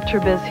scoop of Ultra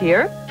Biz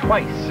here.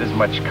 Twice as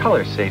much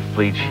color-safe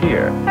bleach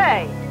here.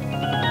 Hey!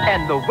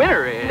 And the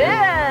winner is...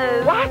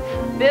 Biz! What?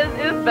 Biz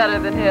is better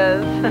than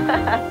his.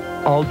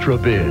 Ultra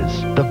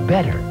Biz, the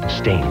better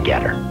stain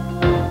getter.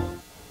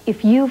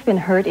 If you've been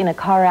hurt in a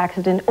car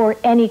accident or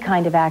any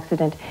kind of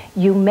accident,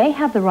 you may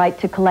have the right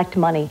to collect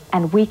money,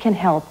 and we can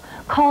help.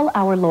 Call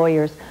our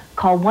lawyers.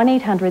 Call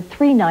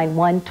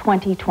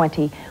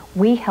 1-800-391-2020.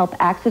 We help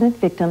accident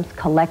victims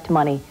collect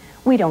money.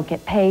 We don't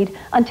get paid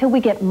until we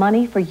get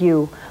money for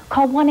you.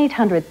 Call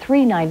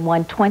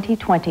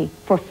 1-800-391-2020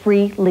 for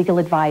free legal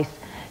advice.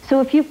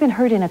 So if you've been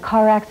hurt in a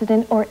car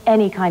accident or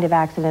any kind of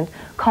accident,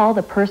 call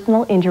the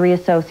Personal Injury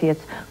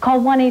Associates.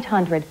 Call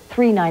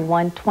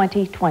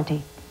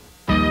 1-800-391-2020.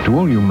 To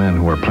all you men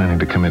who are planning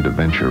to come into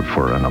venture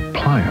for an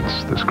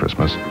appliance this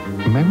Christmas,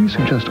 may we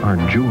suggest our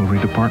jewelry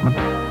department?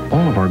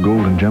 All of our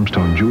gold and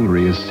gemstone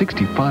jewelry is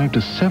 65 to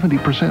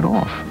 70%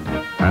 off.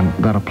 And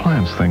that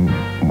appliance thing,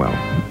 well,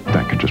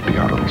 that could just be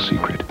our little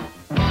secret.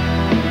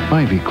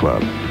 Ivy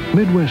Club,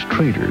 Midwest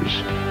Traders,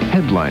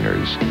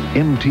 Headliners,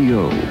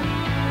 MTO.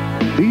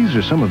 These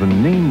are some of the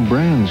name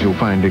brands you'll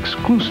find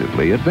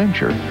exclusively at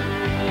Venture.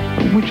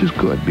 Which is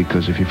good,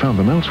 because if you found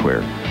them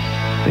elsewhere,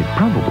 they'd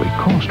probably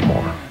cost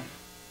more.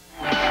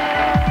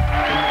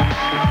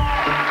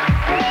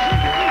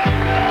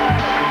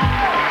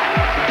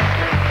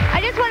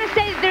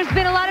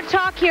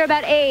 Here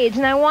about AIDS,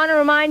 and I want to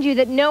remind you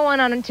that no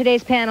one on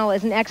today's panel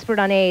is an expert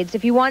on AIDS.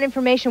 If you want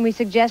information, we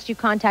suggest you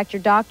contact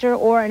your doctor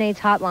or an AIDS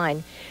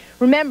hotline.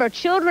 Remember,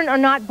 children are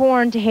not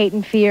born to hate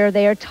and fear.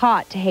 They are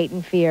taught to hate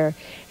and fear.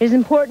 It is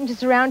important to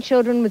surround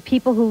children with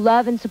people who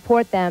love and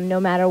support them no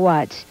matter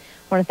what.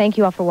 I want to thank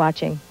you all for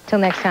watching. Till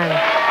next time.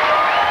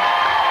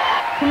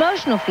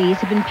 Promotional fees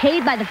have been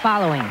paid by the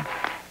following.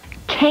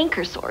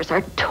 Canker sores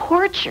are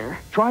torture.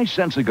 Try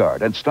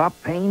Sensiguard and stop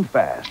pain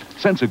fast.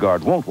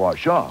 Sensiguard won't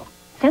wash off.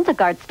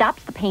 Sensiguard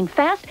stops the pain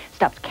fast,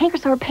 stops canker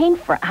sore pain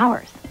for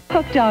hours.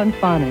 Hooked on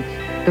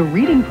Phonics, the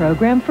reading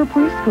program for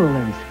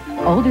preschoolers,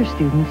 older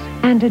students,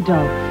 and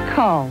adults.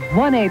 Call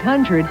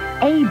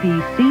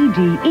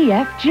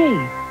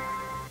 1-800-ABCDEFG.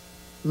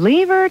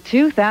 Lever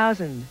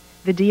 2000,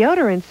 the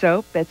deodorant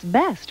soap that's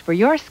best for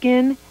your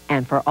skin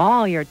and for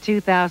all your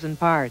 2000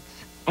 parts.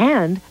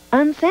 And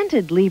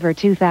unscented Lever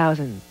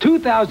 2000.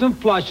 2000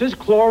 flushes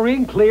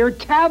chlorine clear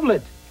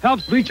tablet.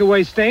 Helps bleach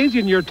away stains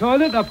in your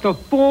toilet up to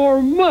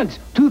 4 months.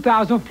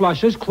 2000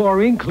 flushes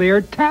chlorine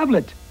clear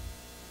tablet.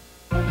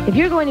 If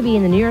you're going to be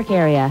in the New York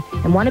area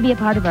and want to be a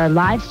part of our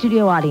live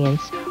studio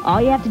audience,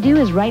 all you have to do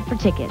is write for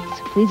tickets.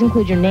 Please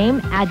include your name,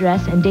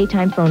 address, and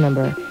daytime phone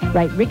number.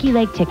 Write Ricki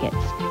Lake Tickets,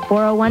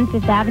 401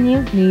 Fifth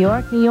Avenue, New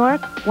York, New York,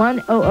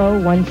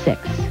 10016.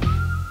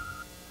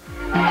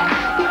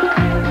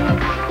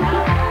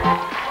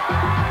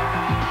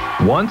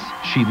 Once,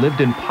 she lived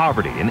in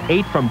poverty and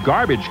ate from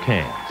garbage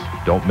cans.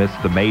 Don't miss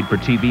the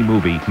made-for-TV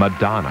movie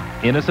Madonna,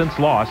 Innocence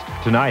Lost,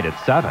 tonight at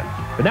 7.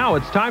 But now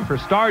it's time for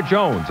Star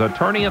Jones,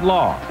 Attorney at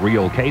Law.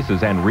 Real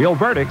cases and real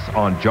verdicts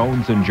on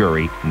Jones and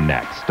Jury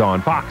next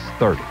on Fox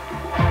 30.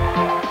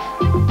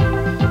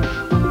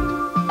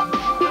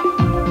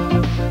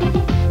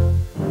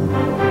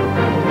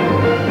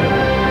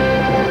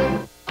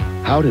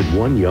 How did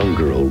one young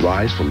girl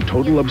rise from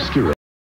total obscurity